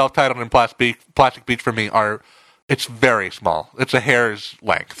between self-titled and Plastic Beach for me it's very small. It's a hair's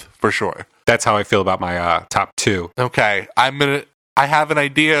length, for sure. That's how I feel about my top 2. Okay, I have an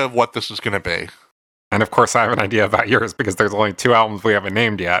idea of what this is going to be. And of course, I have an idea about yours because there's only 2 albums we haven't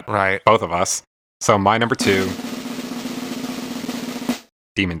named yet. Right. Both of us. So my number 2,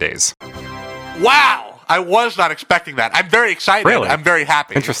 Demon Days. Wow! I was not expecting that. I'm very excited. Really? I'm very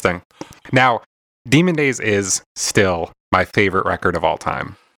happy. Interesting. Now, Demon Days is still my favorite record of all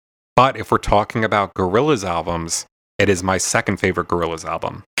time. But if we're talking about Gorillaz albums, it is my second favorite Gorillaz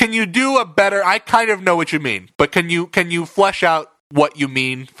album. Can you do a better... I kind of know what you mean, but can you flesh out what you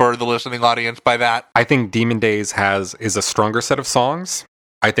mean for the listening audience by that? I think Demon Days is a stronger set of songs.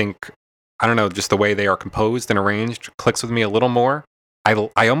 I think, I don't know, just the way they are composed and arranged clicks with me a little more. I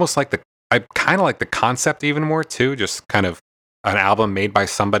kind of like the concept even more too, just kind of an album made by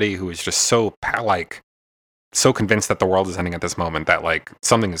somebody who is just so convinced that the world is ending at this moment, that like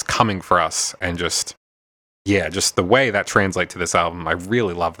something is coming for us, and just the way that translates to this album, I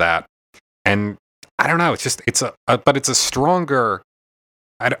really love that. And I don't know, but it's a stronger,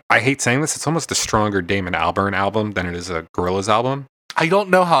 I hate saying this, it's almost a stronger Damon Albarn album than it is a Gorillaz album. I don't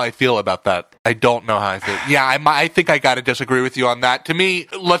know how I feel about that. I don't know how I feel. Yeah, I think I got to disagree with you on that. To me,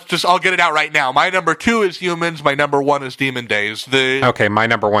 I'll get it out right now. My number 2 is Humans. My number 1 is Demon Days. Okay, my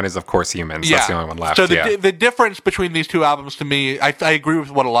number 1 is, of course, Humans. Yeah. That's the only one left. So the difference between these 2 albums, to me, I agree with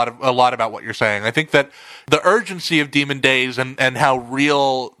a lot about what you're saying. I think that the urgency of Demon Days and how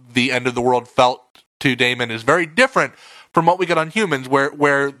real the end of the world felt to Damon is very different from what we get on Humans,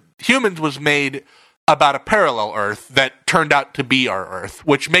 where Humans was made about a parallel Earth that turned out to be our Earth,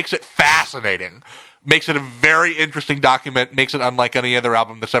 which makes it fascinating. Makes it a very interesting document, makes it unlike any other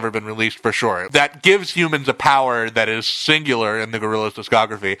album that's ever been released, for sure. That gives Humans a power that is singular in the Gorillaz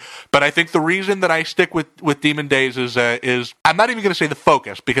discography. But I think the reason that I stick with Demon Days is I'm not even going to say the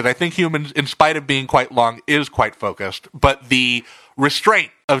focus, because I think Humans, in spite of being quite long, is quite focused. But the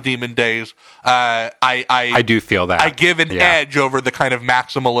restraint of Demon Days, I do feel that. I give an edge over the kind of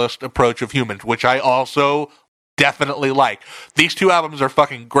maximalist approach of Humans, which I also definitely like. These 2 albums are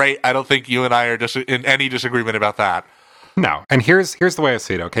fucking great. I don't think you and I are in any disagreement about that. No. And here's the way I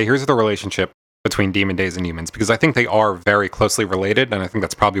see it, okay? Here's the relationship between Demon Days and Humans, because I think they are very closely related, and I think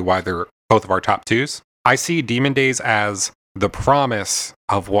that's probably why they're both of our top 2s. I see Demon Days as the promise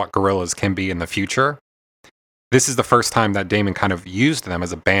of what Gorillaz can be in the future. This is the first time that Damon kind of used them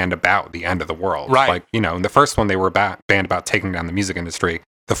as a band about the end of the world. Right. Like, in the first one, they were a band about taking down the music industry.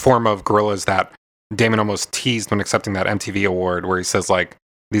 The form of Gorillaz that Damon almost teased when accepting that MTV award, where he says, like,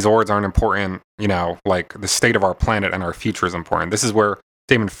 these awards aren't important, like, the state of our planet and our future is important. This is where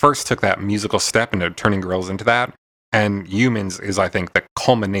Damon first took that musical step into turning Gorillaz into that. And Humans is, I think, the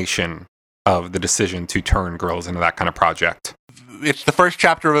culmination of the decision to turn Gorillaz into that kind of project. It's the first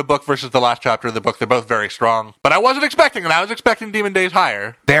chapter of a book versus the last chapter of the book. They're both very strong. But I wasn't expecting it. I was expecting Demon Days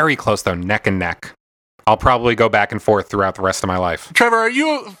higher. Very close, though, neck and neck. I'll probably go back and forth throughout the rest of my life. Trevor, are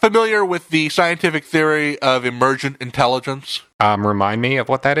you familiar with the scientific theory of emergent intelligence? Remind me of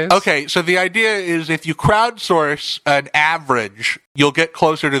what that is? Okay, so the idea is if you crowdsource an average, you'll get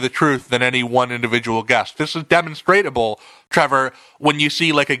closer to the truth than any one individual guess. This is demonstratable, Trevor, when you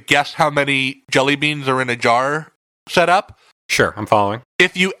see like a guess how many jelly beans are in a jar set up. Sure, I'm following.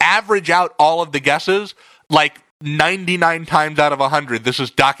 If you average out all of the guesses, like 99 times out of 100, this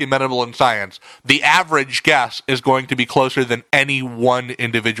is documentable in science, the average guess is going to be closer than any one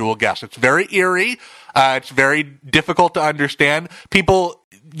individual guess. It's very eerie. It's very difficult to understand. People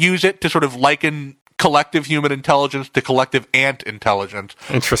use it to sort of liken collective human intelligence to collective ant intelligence.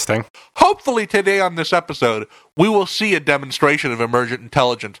 Interesting. Hopefully today on this episode, we will see a demonstration of emergent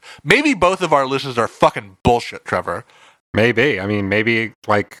intelligence. Maybe both of our listeners are fucking bullshit, Trevor. Maybe. I mean, maybe,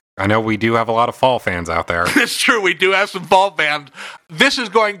 like, I know we do have a lot of Fall fans out there. It's true, we do have some Fall fans. This is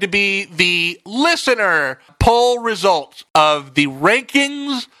going to be the listener poll results of the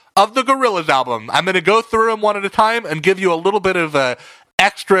rankings of the Gorillaz album. I'm going to go through them one at a time and give you a little bit of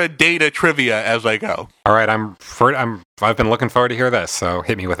extra data trivia as I go. All right, I've been looking forward to hear this, so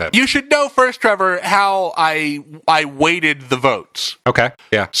hit me with it. You should know first, Trevor, how I weighted the votes. Okay,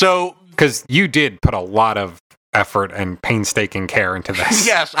 yeah. So, because you did put a lot of effort and painstaking care into this.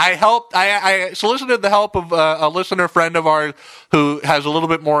 Yes, I helped. I solicited the help of a listener friend of ours who has a little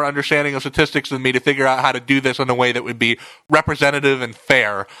bit more understanding of statistics than me to figure out how to do this in a way that would be representative and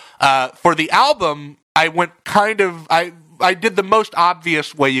fair. For the album, I went I did the most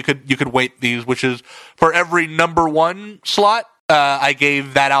obvious way you could weight these, which is for every number one slot, I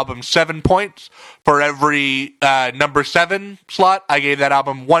gave that album 7 points. For every number 7 slot, I gave that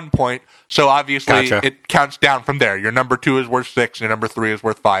album 1 point. So obviously, Gotcha. It counts down from there. Your number 2 is worth 6, your number 3 is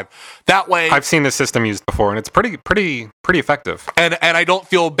worth 5. That way, I've seen this system used before, and it's pretty effective. and I don't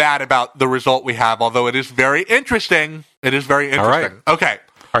feel bad about the result we have, although it is very interesting. It is very interesting. right. Okay.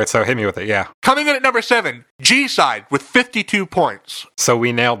 All right, so hit me with it, yeah. Coming in at number 7, G-Side with 52 points. So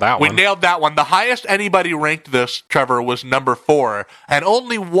we nailed that We one. nailed that one. The highest anybody ranked this, Trevor, was number 4, and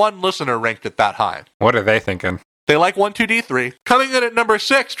only one listener ranked it that high. What are they thinking? They like 1, 2, D3. Coming in at number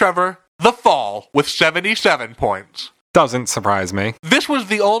 6, Trevor, The Fall with 77 points. Doesn't surprise me. This was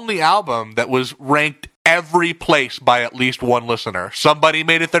the only album that was ranked every place by at least one listener. Somebody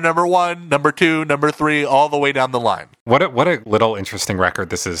made it their number 1, number 2, number 3, all the way down the line. What a little interesting record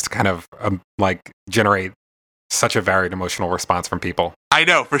this is to kind of like generate such a varied emotional response from people. I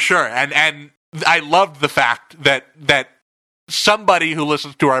know, for sure. And I loved the fact that somebody who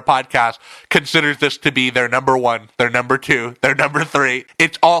listens to our podcast considers this to be their number 1, their number 2, their number 3.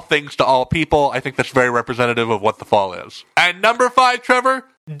 It's all things to all people. I think that's very representative of what The Fall is. And number 5, Trevor,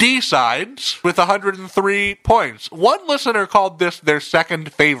 D-Sides with 103 points. One listener called this their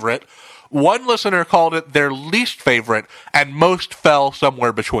second favorite. One listener called it their least favorite, and most fell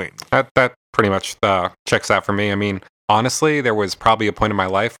somewhere between. That pretty much checks out for me. I mean, honestly, there was probably a point in my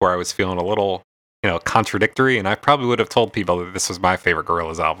life where I was feeling a little, contradictory, and I probably would have told people that this was my favorite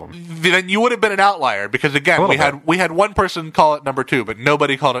Gorillaz album. Then you would have been an outlier, because again, we had one person call it number 2, but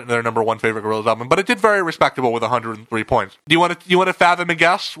nobody called it their number 1 favorite Gorillaz album. But it did very respectable with 103 points. Do you want to fathom a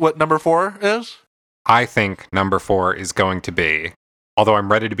guess what number 4 is? I think number 4 is going to be, although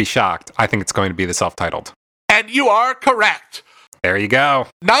I'm ready to be shocked, I think it's going to be the self-titled. And you are correct. There you go.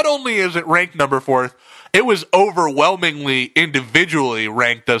 Not only is it ranked number 4, it was overwhelmingly individually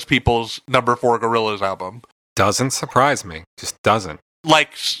ranked as people's number 4 Gorillaz album. Doesn't surprise me. Just doesn't.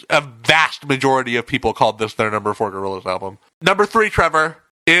 Like, a vast majority of people called this their number 4 Gorillaz album. Number 3, Trevor,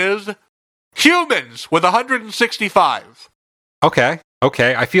 is Humans with 165. Okay.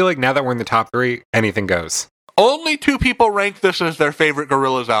 I feel like now that we're in the top 3, anything goes. Only 2 people ranked this as their favorite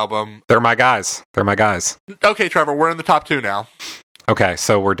Gorillaz album. They're my guys. Okay, Trevor, we're in the top 2 now. Okay,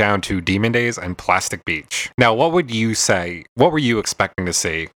 so we're down to Demon Days and Plastic Beach. Now, what would you say? What were you expecting to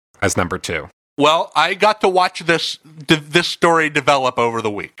see as number 2? Well, I got to watch this story develop over the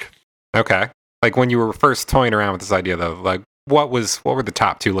week. Okay. Like when you were first toying around with this idea, though, like what were the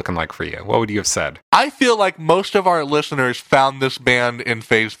top 2 looking like for you? What would you have said? I feel like most of our listeners found this band in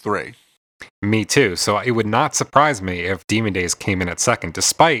phase 3. Me too. So it would not surprise me if Demon Days came in at second,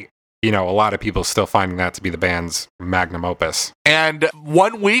 despite, a lot of people still finding that to be the band's magnum opus. And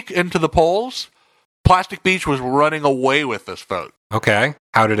 1 week into the polls, Plastic Beach was running away with this vote. Okay.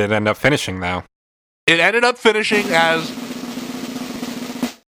 How did it end up finishing, though? It ended up finishing as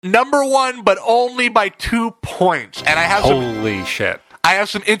number 1, but only by 2 points. And Holy shit. I have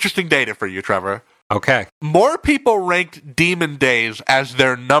some interesting data for you, Trevor. Okay. More people ranked Demon Days as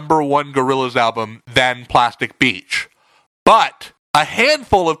their number 1 Gorillaz album than Plastic Beach. But a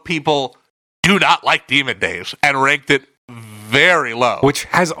handful of people do not like Demon Days and ranked it very low. Which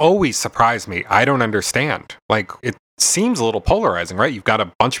has always surprised me. I don't understand. Like, it seems a little polarizing, right? You've got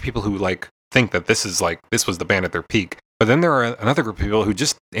a bunch of people who, think that this was the band at their peak. But then there are another group of people who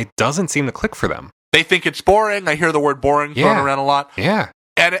it doesn't seem to click for them. They think it's boring. I hear the word boring thrown around a lot. Yeah.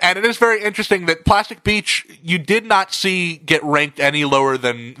 And it is very interesting that Plastic Beach you did not see get ranked any lower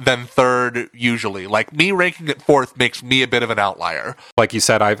than third usually. Like, me ranking it fourth makes me a bit of an outlier. Like you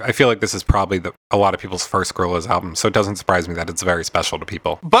said, I feel like this is probably a lot of people's first Gorillaz album, so it doesn't surprise me that it's very special to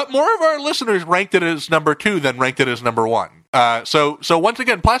people. But more of our listeners ranked it as number 2 than ranked it as number 1. So once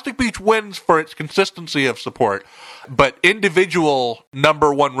again, Plastic Beach wins for its consistency of support, but individual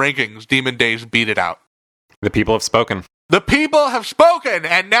number 1 rankings, Demon Days beat it out. The people have spoken. The people have spoken,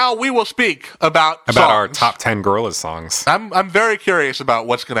 and now we will speak about songs. Our top 10 Gorillaz songs. I'm very curious about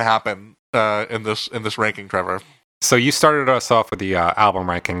what's going to happen in this ranking, Trevor. So you started us off with the album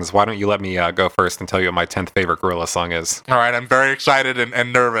rankings. Why don't you let me go first and tell you what my 10th favorite Gorillaz song is? All right, I'm very excited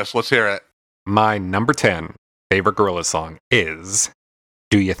and nervous. Let's hear it. My number 10 favorite Gorillaz song is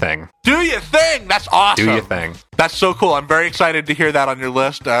Do Ya Thing. Do Ya Thing! That's awesome. Do Ya Thing. That's so cool. I'm very excited to hear that on your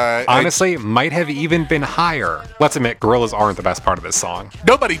list. Honestly, might have even been higher. Let's admit, Gorillaz aren't the best part of this song.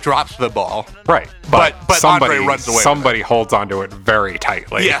 Nobody drops the ball. Right. But Andre runs away with it. Somebody holds onto it very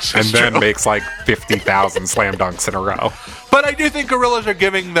tightly. Yes, and then true. makes like 50,000 slam dunks in a row. But I do think Gorillaz are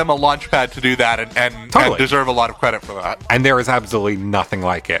giving them a launch pad to do that and Totally. deserve a lot of credit for that. And there is absolutely nothing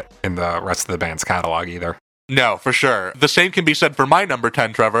like it in the rest of the band's catalog either. No, for sure. The same can be said for my number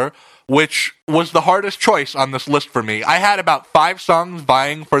 10, Trevor, which was the hardest choice on this list for me. I had about 5 songs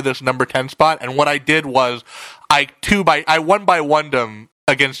vying for this number 10 spot, and what I did was I one by one them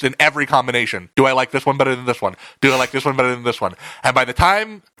against in every combination. Do I like this one better than this one? Do I like this one better than this one? And by the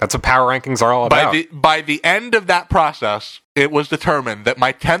time... That's what power rankings are all about. By the end of that process, it was determined that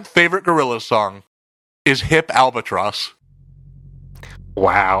my 10th favorite Gorillaz song is Hip Albatross.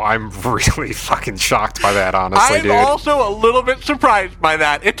 Wow, I'm really fucking shocked by that, honestly, dude. I'm also a little bit surprised by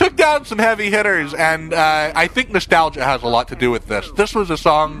that. It took down some heavy hitters, and I think nostalgia has a lot to do with this. This was a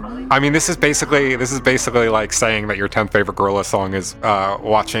song... I mean, this is basically like saying that your 10th favorite Gorillaz song is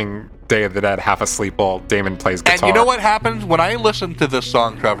watching Day of the Dead half asleep while Damon plays guitar. And you know what happens? When I listen to this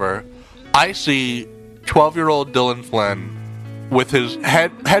song, Trevor, I see 12-year-old Dylan Flynn with his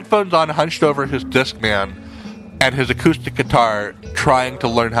headphones on, hunched over his Discman, and his acoustic guitar, trying to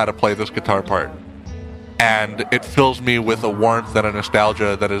learn how to play this guitar part. And it fills me with a warmth and a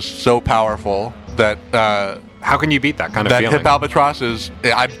nostalgia that is so powerful that... how can you beat that kind of feeling? Hip Albatross is...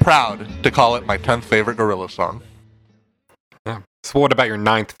 I'm proud to call it my 10th favorite Gorillaz song. Yeah. So what about your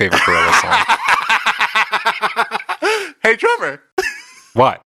 9th favorite Gorillaz song? Hey, Trevor.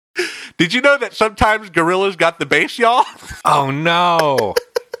 What? Did you know that sometimes Gorillaz got the bass, y'all? Oh, no.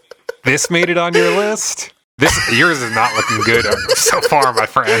 This made it on your list? Yours is not looking good so far, my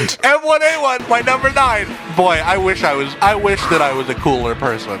friend. M1A1, my number 9. Boy, I wish that I was a cooler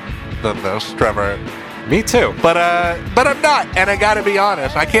person than this, Trevor. Me too. But I'm not, and I gotta be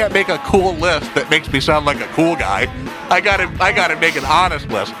honest. I can't make a cool list that makes me sound like a cool guy. I gotta make an honest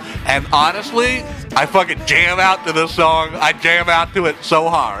list. And honestly, I fucking jam out to this song. I jam out to it so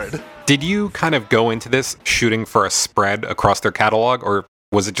hard. Did you kind of go into this shooting for a spread across their catalog, or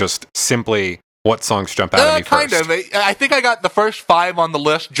was it just simply what songs jump out at me kind first? of. I think I got the first 5 on the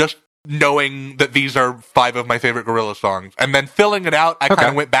list just knowing that these are 5 of my favorite Gorillaz songs. And then filling it out, I kind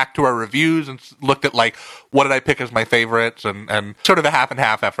of went back to our reviews and looked at, like, what did I pick as my favorites, and sort of a half and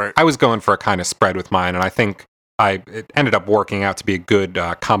half effort. I was going for a kind of spread with mine, and I think it ended up working out to be a good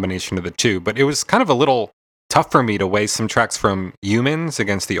combination of the two. But it was kind of a little tough for me to weigh some tracks from Humans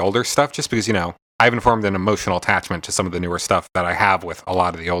against the older stuff, just because, I haven't formed an emotional attachment to some of the newer stuff that I have with a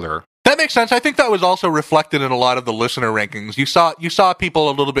lot of the older. That makes sense. I think that was also reflected in a lot of the listener rankings. You saw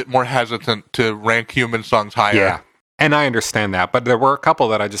people a little bit more hesitant to rank Human songs higher. Yeah, and I understand that, but there were a couple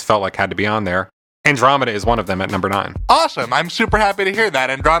that I just felt like had to be on there. Andromeda is one of them at number 9. Awesome. I'm super happy to hear that.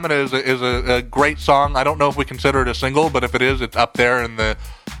 Andromeda is a great song. I don't know if we consider it a single, but if it is, it's up there in the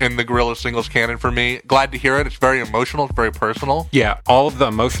Gorillaz singles canon for me. Glad to hear it. It's very emotional. It's very personal. Yeah, all of the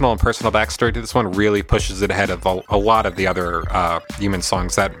emotional and personal backstory to this one really pushes it ahead of a lot of the other Human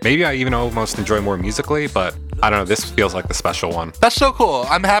songs that maybe I even almost enjoy more musically, but I don't know, this feels like the special one. That's so cool.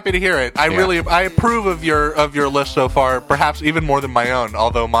 I'm happy to hear it. I approve of your list so far, perhaps even more than my own,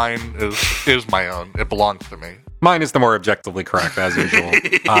 although mine is my own. It belongs to me. Mine is the more objectively correct, as usual. Do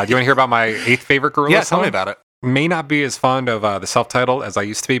you want to hear about my 8th favorite Gorillaz song? Yeah, tell me about it. May not be as fond of the self-titled as I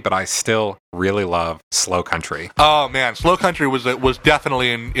used to be, but I still really love Slow Country. Oh man, Slow Country was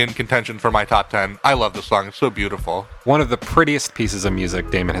definitely in contention for my top 10. I love this song. It's so beautiful. One of the prettiest pieces of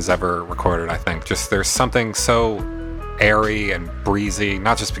music Damon has ever recorded, I think. Just there's something so airy and breezy,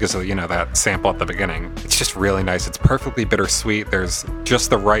 not just because of, that sample at the beginning. It's just really nice. It's perfectly bittersweet. There's just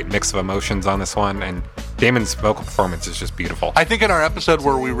the right mix of emotions on this one, and Damon's vocal performance is just beautiful. I think in our episode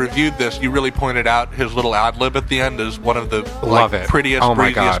where we reviewed this, you really pointed out his little ad lib at the end as one of the Love it. prettiest, Oh my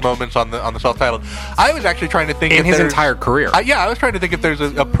breeziest God. moments on the self-titled. I was actually trying to think In if his there's- entire career. I was trying to think if there's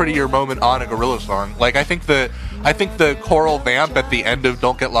a prettier moment on a Gorillaz song. Like I think the choral vamp at the end of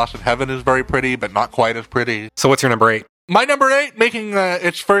 "Don't Get Lost in Heaven" is very pretty, but not quite as pretty. So what's your number 8? My number 8, making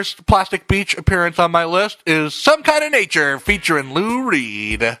its first Plastic Beach appearance on my list, is "Some Kind of Nature" featuring Lou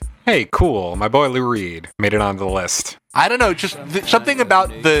Reed. Hey, cool. My boy Lou Reed made it onto the list. I don't know, just something about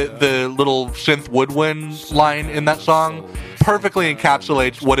the little synth woodwind line in that song perfectly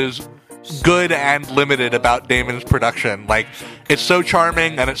encapsulates what is good and limited about Damon's production. Like, it's so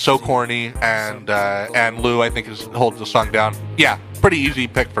charming and it's so corny, and Lou, I think, holds the song down. Yeah, pretty easy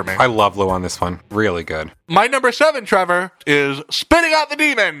pick for me. I love Lou on this one. Really good. My number 7, Trevor, is "Spitting Out the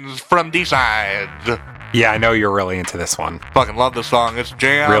Demons" from D-Sides. Yeah, I know you're really into this one. Fucking love the song. It's a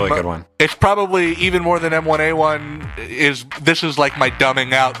jam. Really good one. It's probably even more than M1A1 this is like my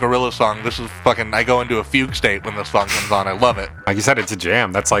dumbing out Gorillaz song. This is fucking, I go into a fugue state when this song comes on. I love it. Like you said, it's a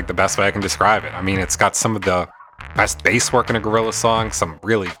jam. That's like the best way I can describe it. I mean, it's got some of the best bass work in a Gorillaz song, some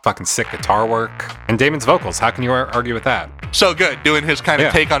really fucking sick guitar work, and Damon's vocals. How can you argue with that? So good. Doing his kind of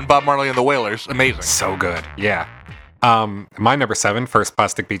Yeah. take on Bob Marley and the Wailers. Amazing. So good. Yeah. My number 7, first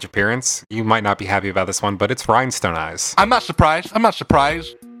Plastic Beach appearance. You might not be happy about this one, but it's Rhinestone Eyes. I'm not surprised.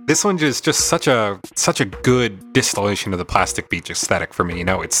 This one is just such a good distillation of the Plastic Beach aesthetic for me. You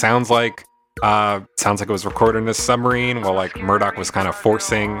know, it sounds like it was recorded in a submarine while like Murdoch was kind of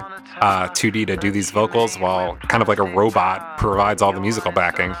forcing 2D to do these vocals while kind of like a robot provides all the musical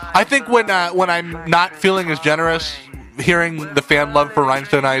backing. I think when I'm not feeling as generous, hearing the fan love for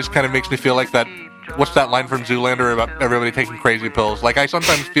Rhinestone Eyes kind of makes me feel like that. What's that line from Zoolander about everybody taking crazy pills? Like, I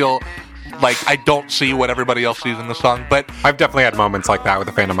sometimes feel like I don't see what everybody else sees in the song, but I've definitely had moments like that with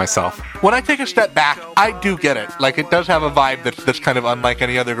a fan of myself. when I take a step back, I do get it. Like, it does have a vibe that's kind of unlike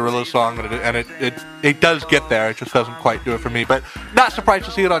any other Gorillaz song, and it does get there. It just doesn't quite do it for me. But not surprised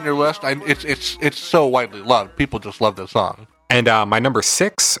to see it on your list. It's so widely loved. People just love this song. And my number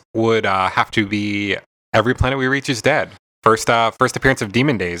 6 would have to be Every Planet We Reach Is Dead. First appearance of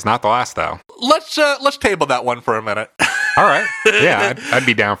Demon Days, not the last though. Let's table that one for a minute. All right, yeah, I'd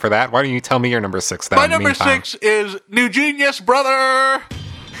be down for that. Why don't you tell me your number 6 then? My in the number meantime? 6 is New Genius, brother.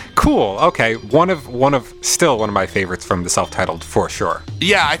 Cool. Okay, one of my favorites from the self-titled for sure.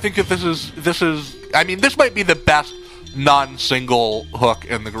 Yeah, I think that this is. I mean, this might be the best non-single hook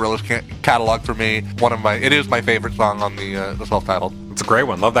in the Gorillaz catalog for me. It is my favorite song on the self-titled. It's a great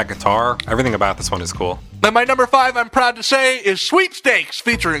one. Love that guitar. Everything about this one is cool. Then my number 5, I'm proud to say, is Sweepstakes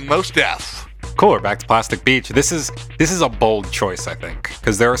featuring Mos Def. Cool. We're back to Plastic Beach. This is a bold choice, I think,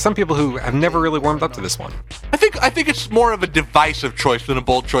 because there are some people who have never really warmed up to this one. I think it's more of a divisive choice than a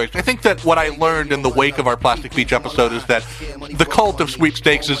bold choice. I think that what I learned in the wake of our Plastic Beach episode is that the cult of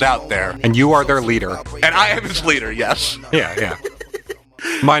Sweepstakes is out there, And you are their leader. and I am its leader. Yes. Yeah.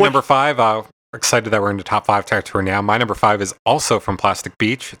 My number 5. Excited that we're into top 5 territory now. My number 5 is also from Plastic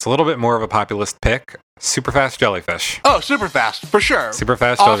Beach. It's a little bit more of a populist pick. Superfast Jellyfish. Oh, Superfast for sure.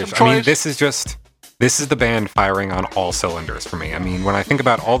 Superfast Awesome Jellyfish. I mean, choice. this is the band firing on all cylinders for me. I mean, when I think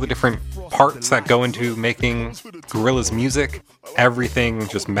about all the different parts that go into making Gorillaz music, everything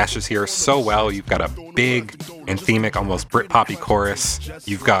just meshes here so well. You've got a big anthemic, almost Britpoppy chorus.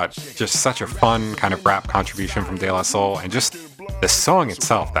 You've got just such a fun kind of rap contribution from De La Soul, and just the song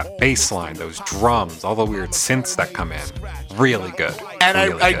itself, that bass line, those drums, all the weird synths that come in, really good. And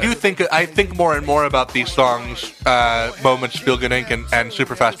really I good. do think I think more and more about these songs, Moments, Feel Good Inc., and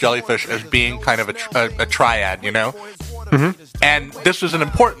Superfast Jellyfish as being kind of a triad, you know? Mm-hmm. And this is an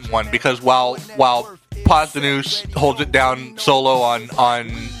important one because while Paz de Neus holds it down solo on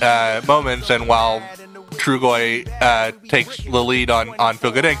Moments, and while Trugoy takes the lead on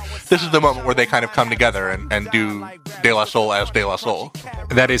Feel Good Inc., this is the moment where they kind of come together and do De La Soul as De La Soul.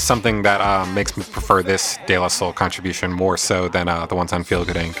 That is something that makes me prefer this De La Soul contribution more so than the ones on Feel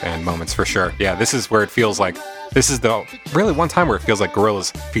Good Inc. and Moments for sure. Yeah, this is where it feels like, this is the really one time where it feels like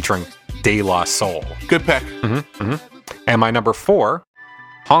Gorillaz featuring De La Soul. Good pick. And my number 4,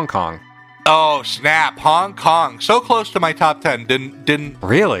 Hong Kong. Oh snap! Hong Kong, so close to my top 10. Didn't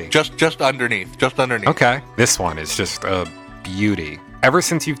Really? just underneath. Okay. This one is just a beauty. Ever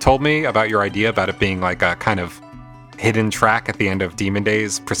since you've told me about your idea about it being like a kind of hidden track at the end of Demon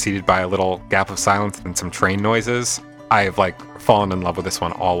Days, preceded by a little gap of silence and some train noises, I have like fallen in love with this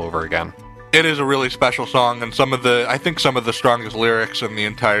one all over again. It is a really special song, and I think some of the strongest lyrics in the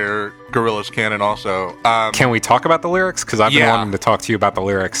entire Gorillaz canon. Also, Can we talk about the lyrics? Because I've been Yeah. wanting to talk to you about the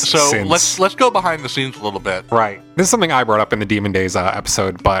lyrics so since. let's go behind the scenes a little bit. Right. This is something I brought up in the Demon Days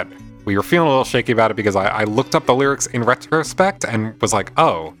episode, but we were feeling a little shaky about it because I looked up the lyrics in retrospect and was like,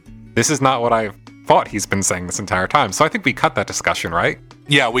 oh, this is not what I thought he's been saying this entire time. So I think we cut that discussion, right?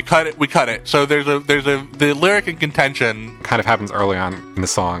 Yeah, we cut it. So the lyric in contention Kind of happens early on in the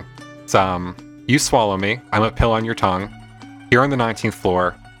song. It's, you swallow me, I'm a pill on your tongue. Here on the 19th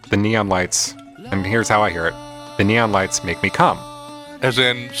floor, the neon lights, and here's how I hear it. The neon lights make me come. as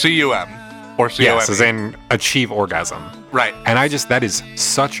in C-U-M or C-O-M. Yes, as in achieve orgasm. Right. And that is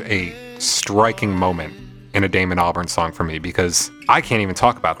such a striking moment in a Damon Albarn song for me, because I can't even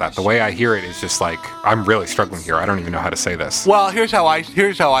talk about that. The way I hear it is just like, I'm really struggling here. I don't even know how to say this. Well, here's how I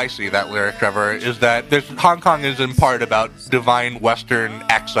see that lyric, Trevor, is that Hong Kong is in part about divine Western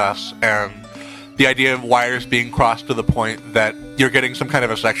excess and the idea of wires being crossed to the point that you're getting some kind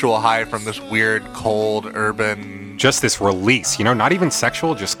of a sexual high from this weird, cold, urban... Just this release, not even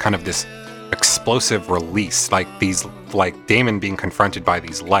sexual, just kind of this explosive release, like Damon being confronted by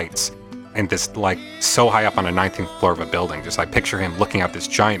these lights. And this, so high up on a 19th floor of a building. Just, I picture him looking out this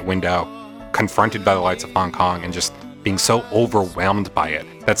giant window, confronted by the lights of Hong Kong, and just being so overwhelmed by it.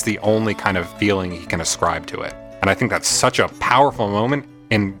 That's the only kind of feeling he can ascribe to it. And I think that's such a powerful moment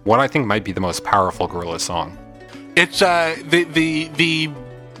in what I think might be the most powerful Gorillaz song. It's, the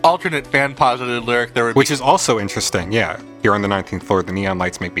alternate fan-posited lyric there would Which is also interesting, yeah. Here on the 19th floor, the neon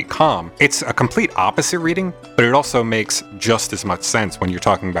lights make me calm. It's a complete opposite reading, but it also makes just as much sense when you're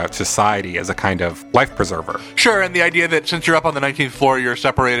talking about society as a kind of life preserver. Sure, and the idea that since you're up on the 19th floor, you're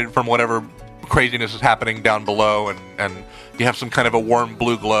separated from whatever craziness is happening down below, and you have some kind of a warm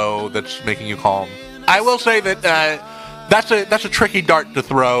blue glow that's making you calm. I will say that that's a tricky dart to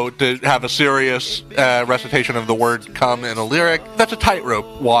throw, to have a serious recitation of the word "come" in a lyric. That's a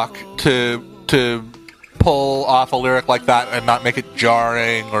tightrope walk to pull off a lyric like that and not make it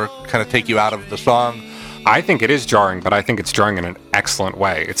jarring or kind of take you out of the song. I think it is jarring, but I think it's jarring in an excellent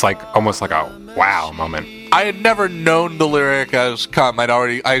way. It's almost like a wow moment. I had never known the lyric as "come." I'd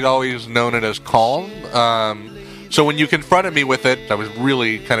always known it as "calm." So when you confronted me with it, I was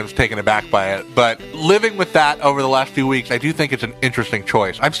really kind of taken aback by it. But living with that over the last few weeks, I do think it's an interesting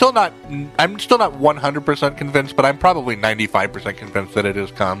choice. I'm still not 100% convinced, but I'm probably 95% convinced that it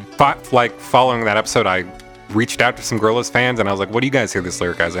is "come." But following that episode, I reached out to some Gorillaz fans and I was like, what do you guys hear this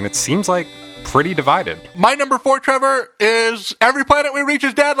lyric as? And it seems like pretty divided. My number 4, Trevor, is "Every Planet We Reach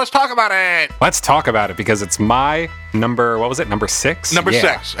is Dead. Let's talk about it." Let's talk about it, because it's my number, what was it, number 6? Number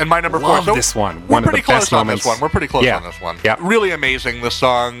 6, and my number 4. Love so this one. We're One of pretty the close best on moments. this one. We're pretty close Yeah. on this one. Yeah. Really amazing, this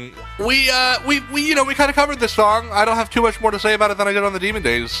song. We kind of covered this song. I don't have too much more to say about it than I did on the Demon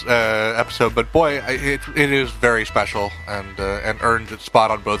Days episode, but boy, it is very special and earned its spot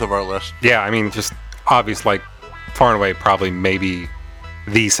on both of our lists. Yeah, I mean, just obvious, far and away, probably maybe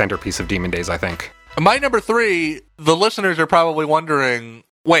the centerpiece of Demon Days, I think. My number 3, the listeners are probably wondering,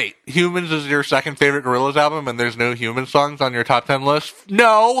 wait, Humans is your second favorite Gorillaz album and there's no Human songs on your top 10 list?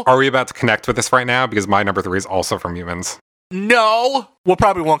 No! Are we about to connect with this right now? Because my number 3 is also from Humans. No! We'll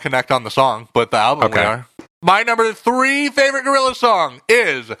probably won't connect on the song, but the album we Okay. are. My number 3 favorite Gorillaz song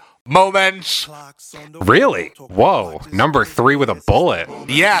is Moments. Really? Whoa. Number 3 with a bullet.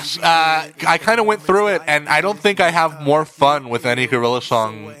 Yes, I kind of went through it, and I don't think I have more fun with any Gorillaz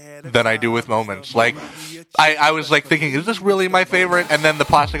song than I do with Moments. I was thinking, is this really my favorite? And then the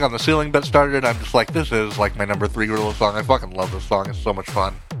Plastic on the Ceiling bit started. I'm just like, this is my number 3 Gorillaz song. I fucking love this song. It's so much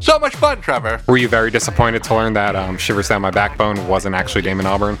fun. So much fun, Trevor. Were you very disappointed to learn that Shivers Down My Backbone wasn't actually Damon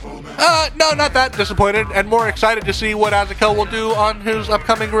Albarn? No, not that disappointed, and more excited to see what Azakel will do on his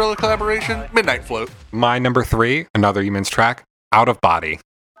upcoming Gorilla collaboration, Midnight Float. My number 3, another Humans track, Out of Body.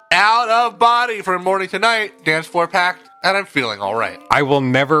 Out of Body from Morning to Night, dance floor packed, and I'm feeling all right. I will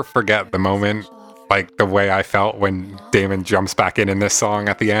never forget the moment, the way I felt when Damon jumps back in this song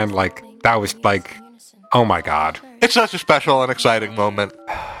at the end. That was oh my god. It's such a special and exciting moment.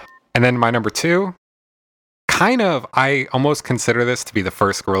 And then my number 2, I almost consider this to be the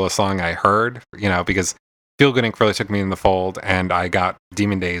first Gorillaz song I heard, because Feel Good Inc. really took me in the fold, and I got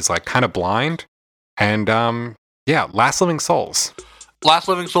Demon Days kind of blind. And Last Living Souls. Last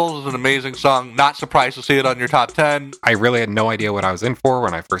Living Souls is an amazing song. Not surprised to see it on your top 10. I really had no idea what I was in for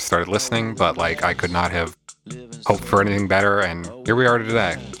when I first started listening, but I could not have hoped for anything better, and here we are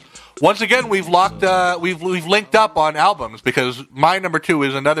today. Once again, we've linked up on albums, because my number 2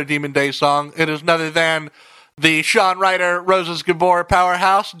 is another Demon Days song. It is none other than the Sean Ryder, Roses Gabor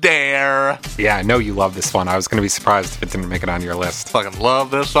powerhouse, Dare. Yeah, I know you love this one. I was going to be surprised if it didn't make it on your list. Fucking love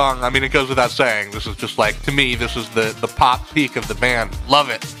this song. I mean, it goes without saying. This is just to me, this is the pop peak of the band. Love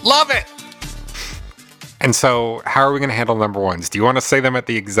it. Love it! And so, how are we going to handle number 1s? Do you want to say them at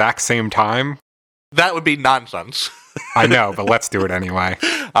the exact same time? That would be nonsense. I know, but let's do it anyway.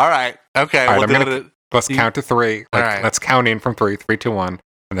 All right. Okay. All right, we'll I'm do gonna, it. let's count to 3. All right. Let's count in from 3, 3, 2, 1,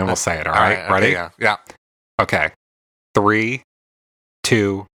 and then we'll say it. All right? Okay, Ready? yeah. Okay. 3,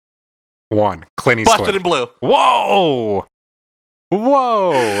 2, 1. Clint Eastwood. Busted in Blue. Whoa!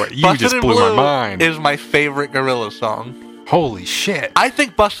 Whoa! You Busted just in blew Blue my mind. is my favorite Gorillaz song. Holy shit. I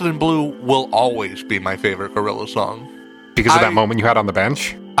think Busted in Blue will always be my favorite Gorillaz song. Because of that moment you had on the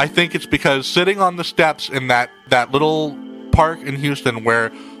bench? I think it's because sitting on the steps in that little park in Houston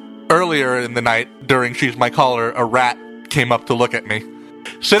where earlier in the night during She's My Caller, a rat came up to look at me.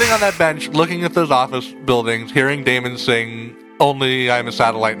 Sitting on that bench, looking at those office buildings, hearing Damon sing Only I'm a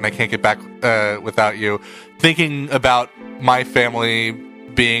Satellite and I Can't Get Back Without You, thinking about my family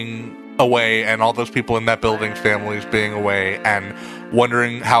being away and all those people in that building's families being away and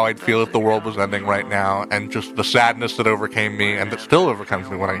wondering how I'd feel if the world was ending right now, and just the sadness that overcame me and that still overcomes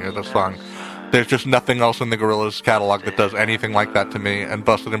me when I hear this song. There's just nothing else in the Gorillaz catalog that does anything like that to me, and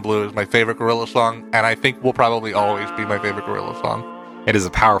Busted in Blue is my favorite Gorillaz song, and I think will probably always be my favorite Gorillaz song. It is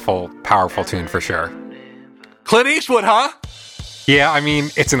a powerful, powerful tune for sure. Clint Eastwood, huh? Yeah, I mean,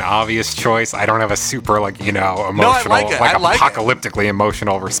 it's an obvious choice. I don't have a super, emotional, like it. I like it. apocalyptically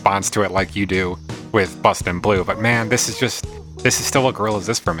emotional response to it like you do with Busted in Blue. But man, this is still what Gorillaz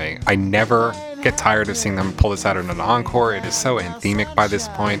is for me. I never get tired of seeing them pull this out in an encore. It is so anthemic by this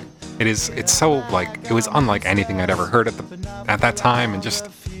point. It's so, it was unlike anything I'd ever heard at that time, and just,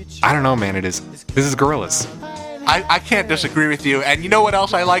 I don't know, man, this is Gorillaz. I can't disagree with you. And you know what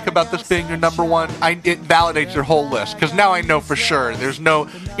else I like about this being your number one? It validates your whole list, because now I know for sure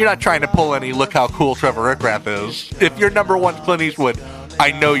you're not trying to pull any look how cool Trevor Rickrath is. If your number one's Clint Eastwood,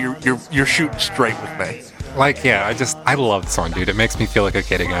 I know you're shooting straight with me. I love the song, dude. It makes me feel like a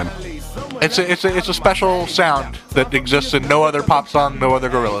kid again. It's a special sound that exists in no other pop song, no other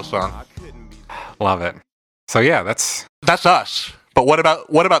Gorillaz song. Love it. So yeah, that's us. But what about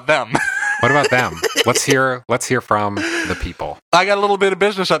them? What about them? Let's hear from the people. I got a little bit of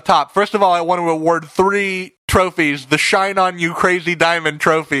business up top. First of all, I want to award 3 trophies, the Shine On You Crazy Diamond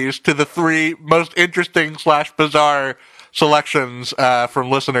trophies, to the 3 most interesting / bizarre selections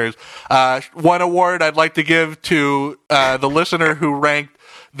from listeners. One award I'd like to give to the listener who ranked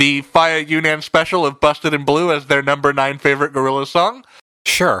the Faya Yunnan special of Busted in Blue as their number 9 favorite Gorillaz song.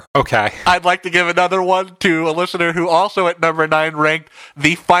 Sure, okay. I'd like to give another one to a listener who also at number 9 ranked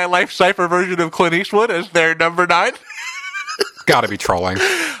the Fi Life Cypher version of Clint Eastwood as their number 9. Gotta be trolling.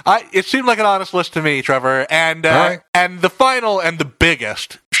 It seemed like an honest list to me, Trevor. And right. And the final and the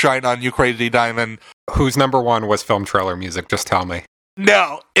biggest Shine On You Crazy Diamond. Whose number 1 was film trailer music? Just tell me.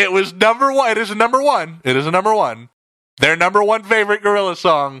 No, it was number 1. It is a number 1. It is a number 1. Their number 1 favorite Gorillaz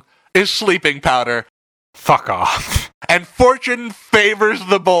song is Sleeping Powder. Fuck off. And fortune favors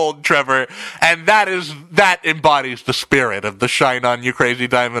the bold, Trevor. And that embodies the spirit of the Shine On You Crazy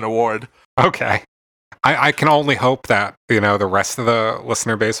Diamond Award. Okay. I can only hope that, the rest of the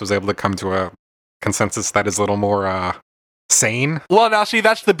listener base was able to come to a consensus that is a little more sane. Well, now, see,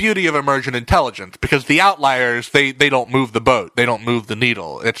 that's the beauty of emergent intelligence, because the outliers, they don't move the boat. They don't move the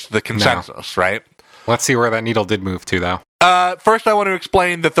needle. It's the consensus, right? Let's see where that needle did move to, though. First, I want to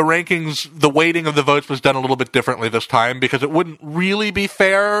explain that the rankings, the weighting of the votes was done a little bit differently this time, because it wouldn't really be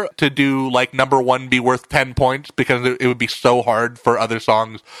fair to do, number 1 be worth 10 points, because it would be so hard for other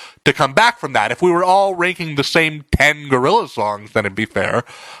songs to come back from that. If we were all ranking the same 10 Gorillaz songs, then it'd be fair.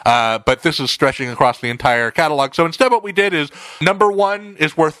 But this is stretching across the entire catalog. So instead, what we did is number 1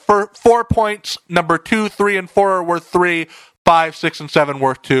 is worth 4 points, number 2, 3, and 4 are worth 3, 5, 6, and 7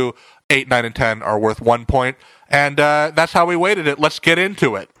 worth 2, 8, 9, and 10 are worth 1 point. And that's how we weighted it. Let's get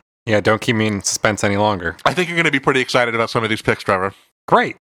into it. Yeah, don't keep me in suspense any longer. I think you're going to be pretty excited about some of these picks, Trevor.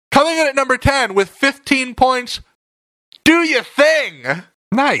 Great. Coming in at number 10 with 15 points, Do Ya Thing.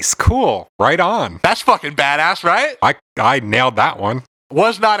 Nice, cool, right on. That's fucking badass, right? I nailed that one.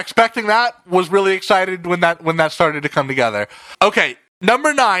 Was not expecting that. Was really excited when that started to come together. Okay.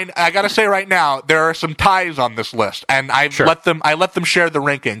 Number 9, I gotta say right now, there are some ties on this list, and I let them share the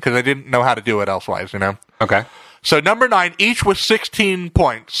ranking because I didn't know how to do it elsewise, Okay. So number 9, each with 16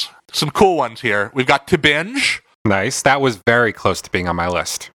 points. Some cool ones here. We've got To Binge. Nice. That was very close to being on my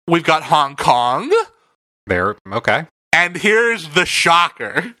list. We've got Hong Kong. There. Okay. And here's the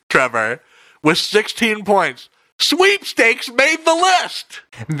shocker, Trevor, with 16 points. Sweepstakes made the list.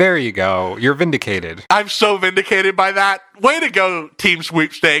 There you go. You're vindicated. I'm so vindicated by that. Way to go, Team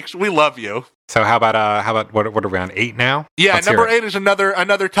Sweepstakes. We love you. So how about what are we on, 8 now? Yeah, Let's number 8 is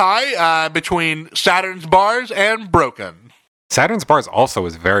another tie between Saturn's Bars and Broken. Saturn's Bars also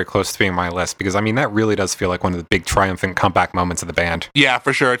is very close to being on my list because, I mean, that really does feel like one of the big triumphant comeback moments of the band. Yeah,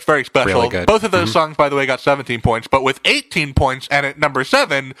 for sure. It's very special. Really good. Both of those songs, by the way, got 17 points, but with 18 points and at number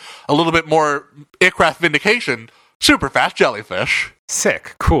 7, a little bit more Ickrath vindication, Superfast Jellyfish.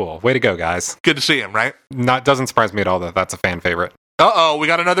 Sick. Cool. Way to go, guys. Good to see him, right? Doesn't surprise me at all that that's a fan favorite. Uh-oh, we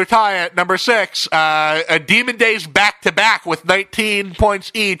got another tie at number 6. A Demon Days back-to-back with 19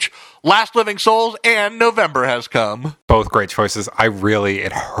 points each. Last Living Souls and November Has Come. Both great choices.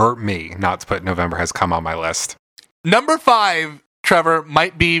 It hurt me not to put November Has Come on my list. Number 5, Trevor,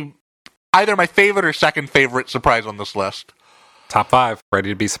 might be either my favorite or second favorite surprise on this list. Top 5. Ready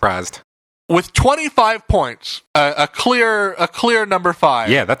to be surprised. With 25 points, a clear number 5.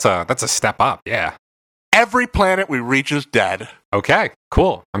 Yeah, that's a step up. Yeah. Every Planet We Reach is Dead. Okay,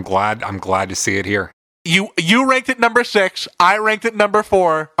 cool. I'm glad to see it here. You ranked it number 6. I ranked it number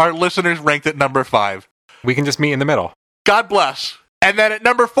 4. Our listeners ranked it number 5. We can just meet in the middle. God bless. And then at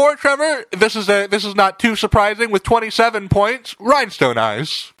number 4, Trevor, this is not too surprising. With 27 points, Rhinestone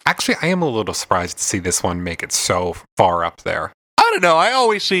Eyes. Actually, I am a little surprised to see this one make it so far up there. I don't know. I've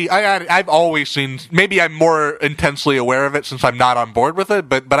always seen. Maybe I'm more intensely aware of it since I'm not on board with it.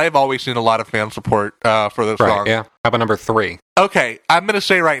 But I've always seen a lot of fan support for this song. Yeah. How about number 3? Okay, I'm gonna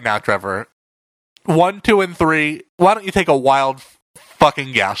say right now, Trevor. 1, 2, and 3. Why don't you take a wild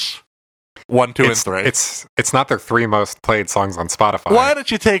fucking guess? 1, 2, and 3. It's not their 3 most played songs on Spotify. Why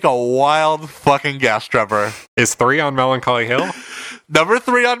don't you take a wild fucking guess, Trevor? Is 3 on Melancholy Hill? Number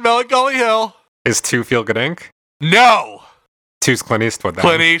 3 on Melancholy Hill. Is 2 Feel Good Inc? No. 2's Clint Eastwood. Then.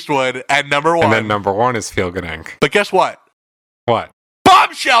 Clint Eastwood, and number 1. And then number 1 is Feel Good Inc. But guess what? What?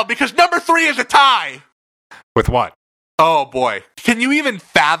 Bombshell, because number 3 is a tie. With what? Oh boy. Can you even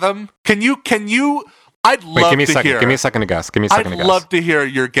fathom? Can you I'd love Wait, give me a to second. hear. Give me a second to guess. I'd love to hear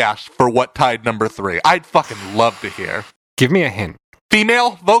your guess for what tied number 3. I'd fucking love to hear. Give me a hint.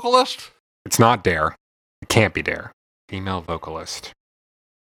 Female vocalist? It's not Dare. It can't be Dare. Female vocalist.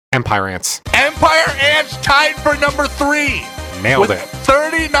 Empire Ants. Empire Ants tied for number 3. Nailed with it.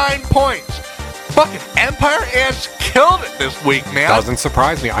 39 points. Fucking Empire Ants killed it this week, man. Doesn't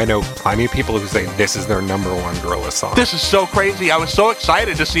surprise me. I know plenty of people who say this is their number 1 Gorillaz song. This is so crazy. I was so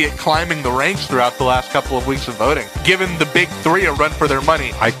excited to see it climbing the ranks throughout the last couple of weeks of voting, giving the big 3 a run for their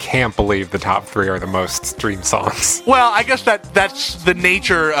money. I can't believe the top 3 are the most streamed songs. Well, I guess that's the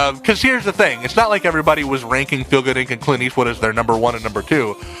nature of... Because here's the thing. It's not like everybody was ranking Feel Good Inc. and Clint Eastwood as their number 1 and number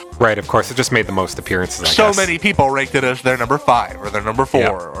 2. Right, of course. It just made the most appearances, I so guess. Many people ranked it as their number 5 or their number 4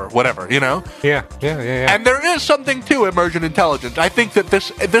 Yep. or whatever, you know? Yeah. And there is something to Emergent Intelligence. I think that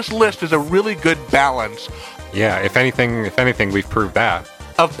this list is a really good balance Yeah, if anything, we've proved that.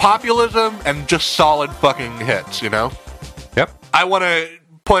 of populism and just solid fucking hits, you know? Yep. I want to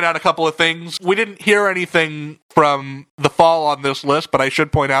point out a couple of things. We didn't hear anything from The Fall on this list, but I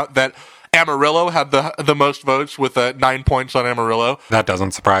should point out that Amarillo had the most votes with 9 points on Amarillo. That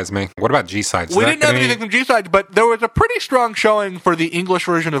doesn't surprise me. What about G-Sides? We didn't have anything from G-Sides, but there was a pretty strong showing for the English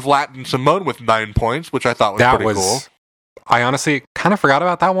version of Latin Simone with 9 points, which I thought was pretty cool. I honestly kind of forgot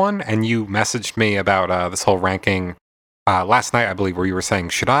about that one, and you messaged me about this whole ranking last night, I believe, where you were saying,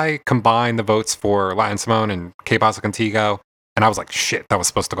 should I combine the votes for Latin Simone and Que-Pasa Contigo? And I was like, shit, that was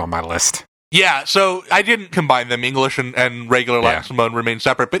supposed to go on my list. Yeah, so I didn't combine them. English and regular Latin Simone remain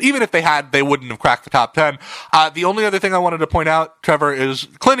separate. But even if they had, they wouldn't have cracked the top 10. The only other thing I wanted to point out, Trevor, is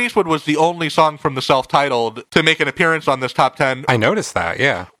Clint Eastwood was the only song from the self-titled to make an appearance on this top 10. I noticed that,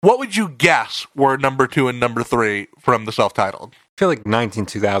 yeah. What would you guess were number 2 and number 3 from the self-titled? I feel like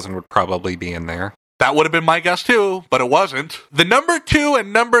 19-2000 would probably be in there. That would have been my guess too, but it wasn't. The number 2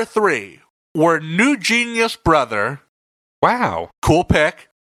 and number 3 were New Genius Brother. Wow. Cool pick.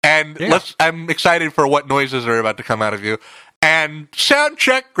 And Yeah. I'm excited for what noises are about to come out of you. And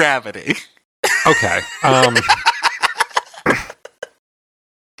Soundcheck Gravity. Okay.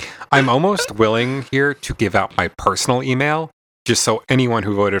 I'm almost willing here to give out my personal email, just so anyone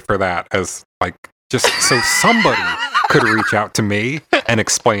who voted for that as just so somebody could reach out to me and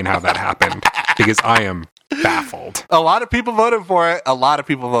explain how that happened, because I am baffled. A lot of people voted for it.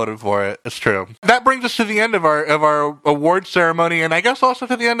 It's true. That brings us to the end of our award ceremony, and I guess also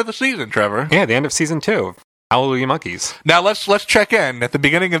to the end of the season, Trevor. Yeah, the end of season 2 of Hallelujah Monkeys. Now let's check in. At the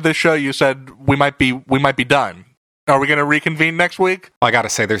beginning of this show, you said we might be done. Are we going to reconvene next week? I gotta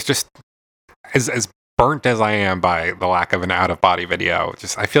say, there's just as burnt as I am by the lack of an out-of-body video,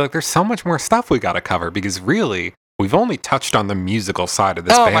 I feel like there's so much more stuff we gotta cover, because really, we've only touched on the musical side of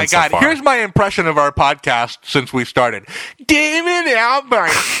this band. Oh my God! So far. Here's my impression of our podcast since we started. David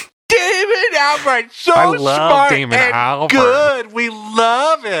Albarn. Damon Albarn, so I love smart Damon and Albarn. good. We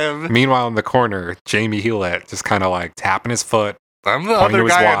love him. Meanwhile, in the corner, Jamie Hewlett just kind of like tapping his foot, I'm the pointing other to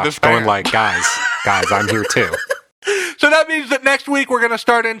his guy in this watch, going band. like, guys, I'm here too. So that means that next week we're going to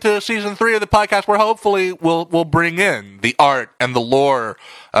start into season 3 of the podcast, where hopefully we'll bring in the art and the lore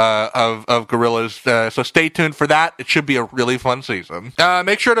of Gorillaz. So stay tuned for that. It should be a really fun season.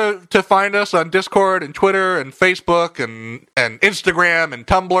 Make sure to find us on Discord and Twitter and Facebook and Instagram and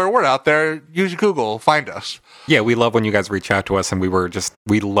Tumblr. We're out there. Use Google. Find us. Yeah, we love when you guys reach out to us, and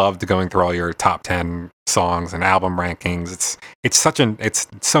we loved going through all your top 10 songs and album rankings. It's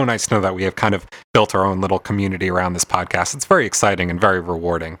so nice to know that we have kind of built our own little community around this podcast. It's very exciting and very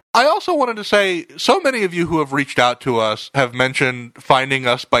rewarding. I also wanted to say, so many of you who have reached out to us have mentioned finding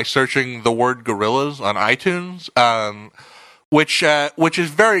us by searching the word Gorillaz on iTunes, which is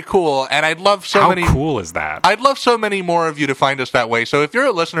very cool. And I'd love How cool is that? I'd love so many more of you to find us that way. So if you're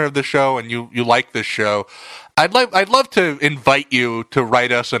a listener of the show and you like this show, I'd love to invite you to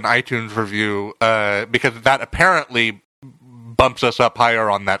write us an iTunes review, because that apparently bumps us up higher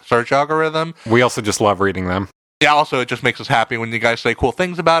on that search algorithm. We also just love reading them. Yeah, also, it just makes us happy when you guys say cool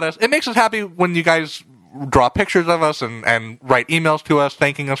things about us. It makes us happy when you guys draw pictures of us and write emails to us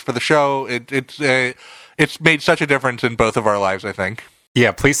thanking us for the show. It's made such a difference in both of our lives, I think.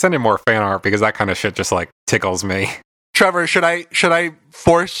 Yeah, please send in more fan art, because that kind of shit just like tickles me. Trevor, should I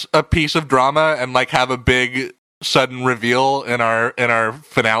force a piece of drama and like have a big sudden reveal in our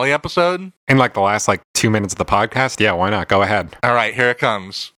finale episode? In like the last like 2 minutes of the podcast? Yeah, why not? Go ahead. All right, here it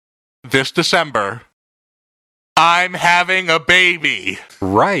comes. This December, I'm having a baby.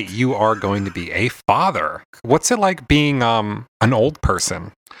 Right, you are going to be a father. What's it like being an old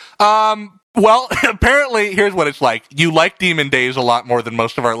person? Well, apparently, here's what it's like. You like Demon Days a lot more than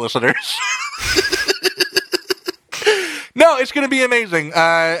most of our listeners. No, it's going to be amazing.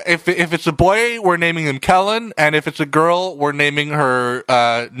 If it's a boy, we're naming him Kellen, and if it's a girl, we're naming her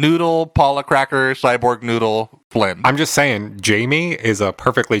Noodle, Paula Cracker, Cyborg Noodle, Flynn. I'm just saying, Jamie is a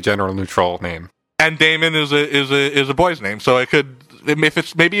perfectly gender neutral name. And Damon is a boy's name, so it could,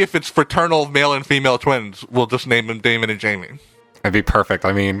 if it's fraternal male and female twins, we'll just name them Damon and Jamie. That'd be perfect.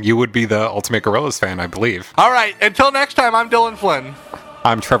 I mean, you would be the ultimate Gorillaz fan, I believe. All right, until next time, I'm Dylan Flynn.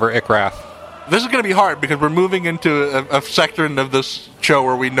 I'm Trevor Ickrath. This is going to be hard because we're moving into a section of this show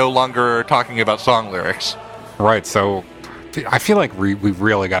where we no longer are talking about song lyrics. Right, so I feel like we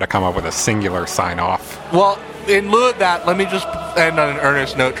really got to come up with a singular sign-off. Well, in lieu of that, let me just end on an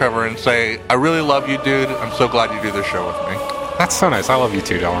earnest note, Trevor, and say, I really love you, dude. I'm so glad you do this show with me. That's so nice. I love you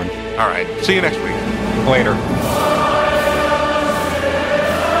too, Dylan. All right, see you next week. Later.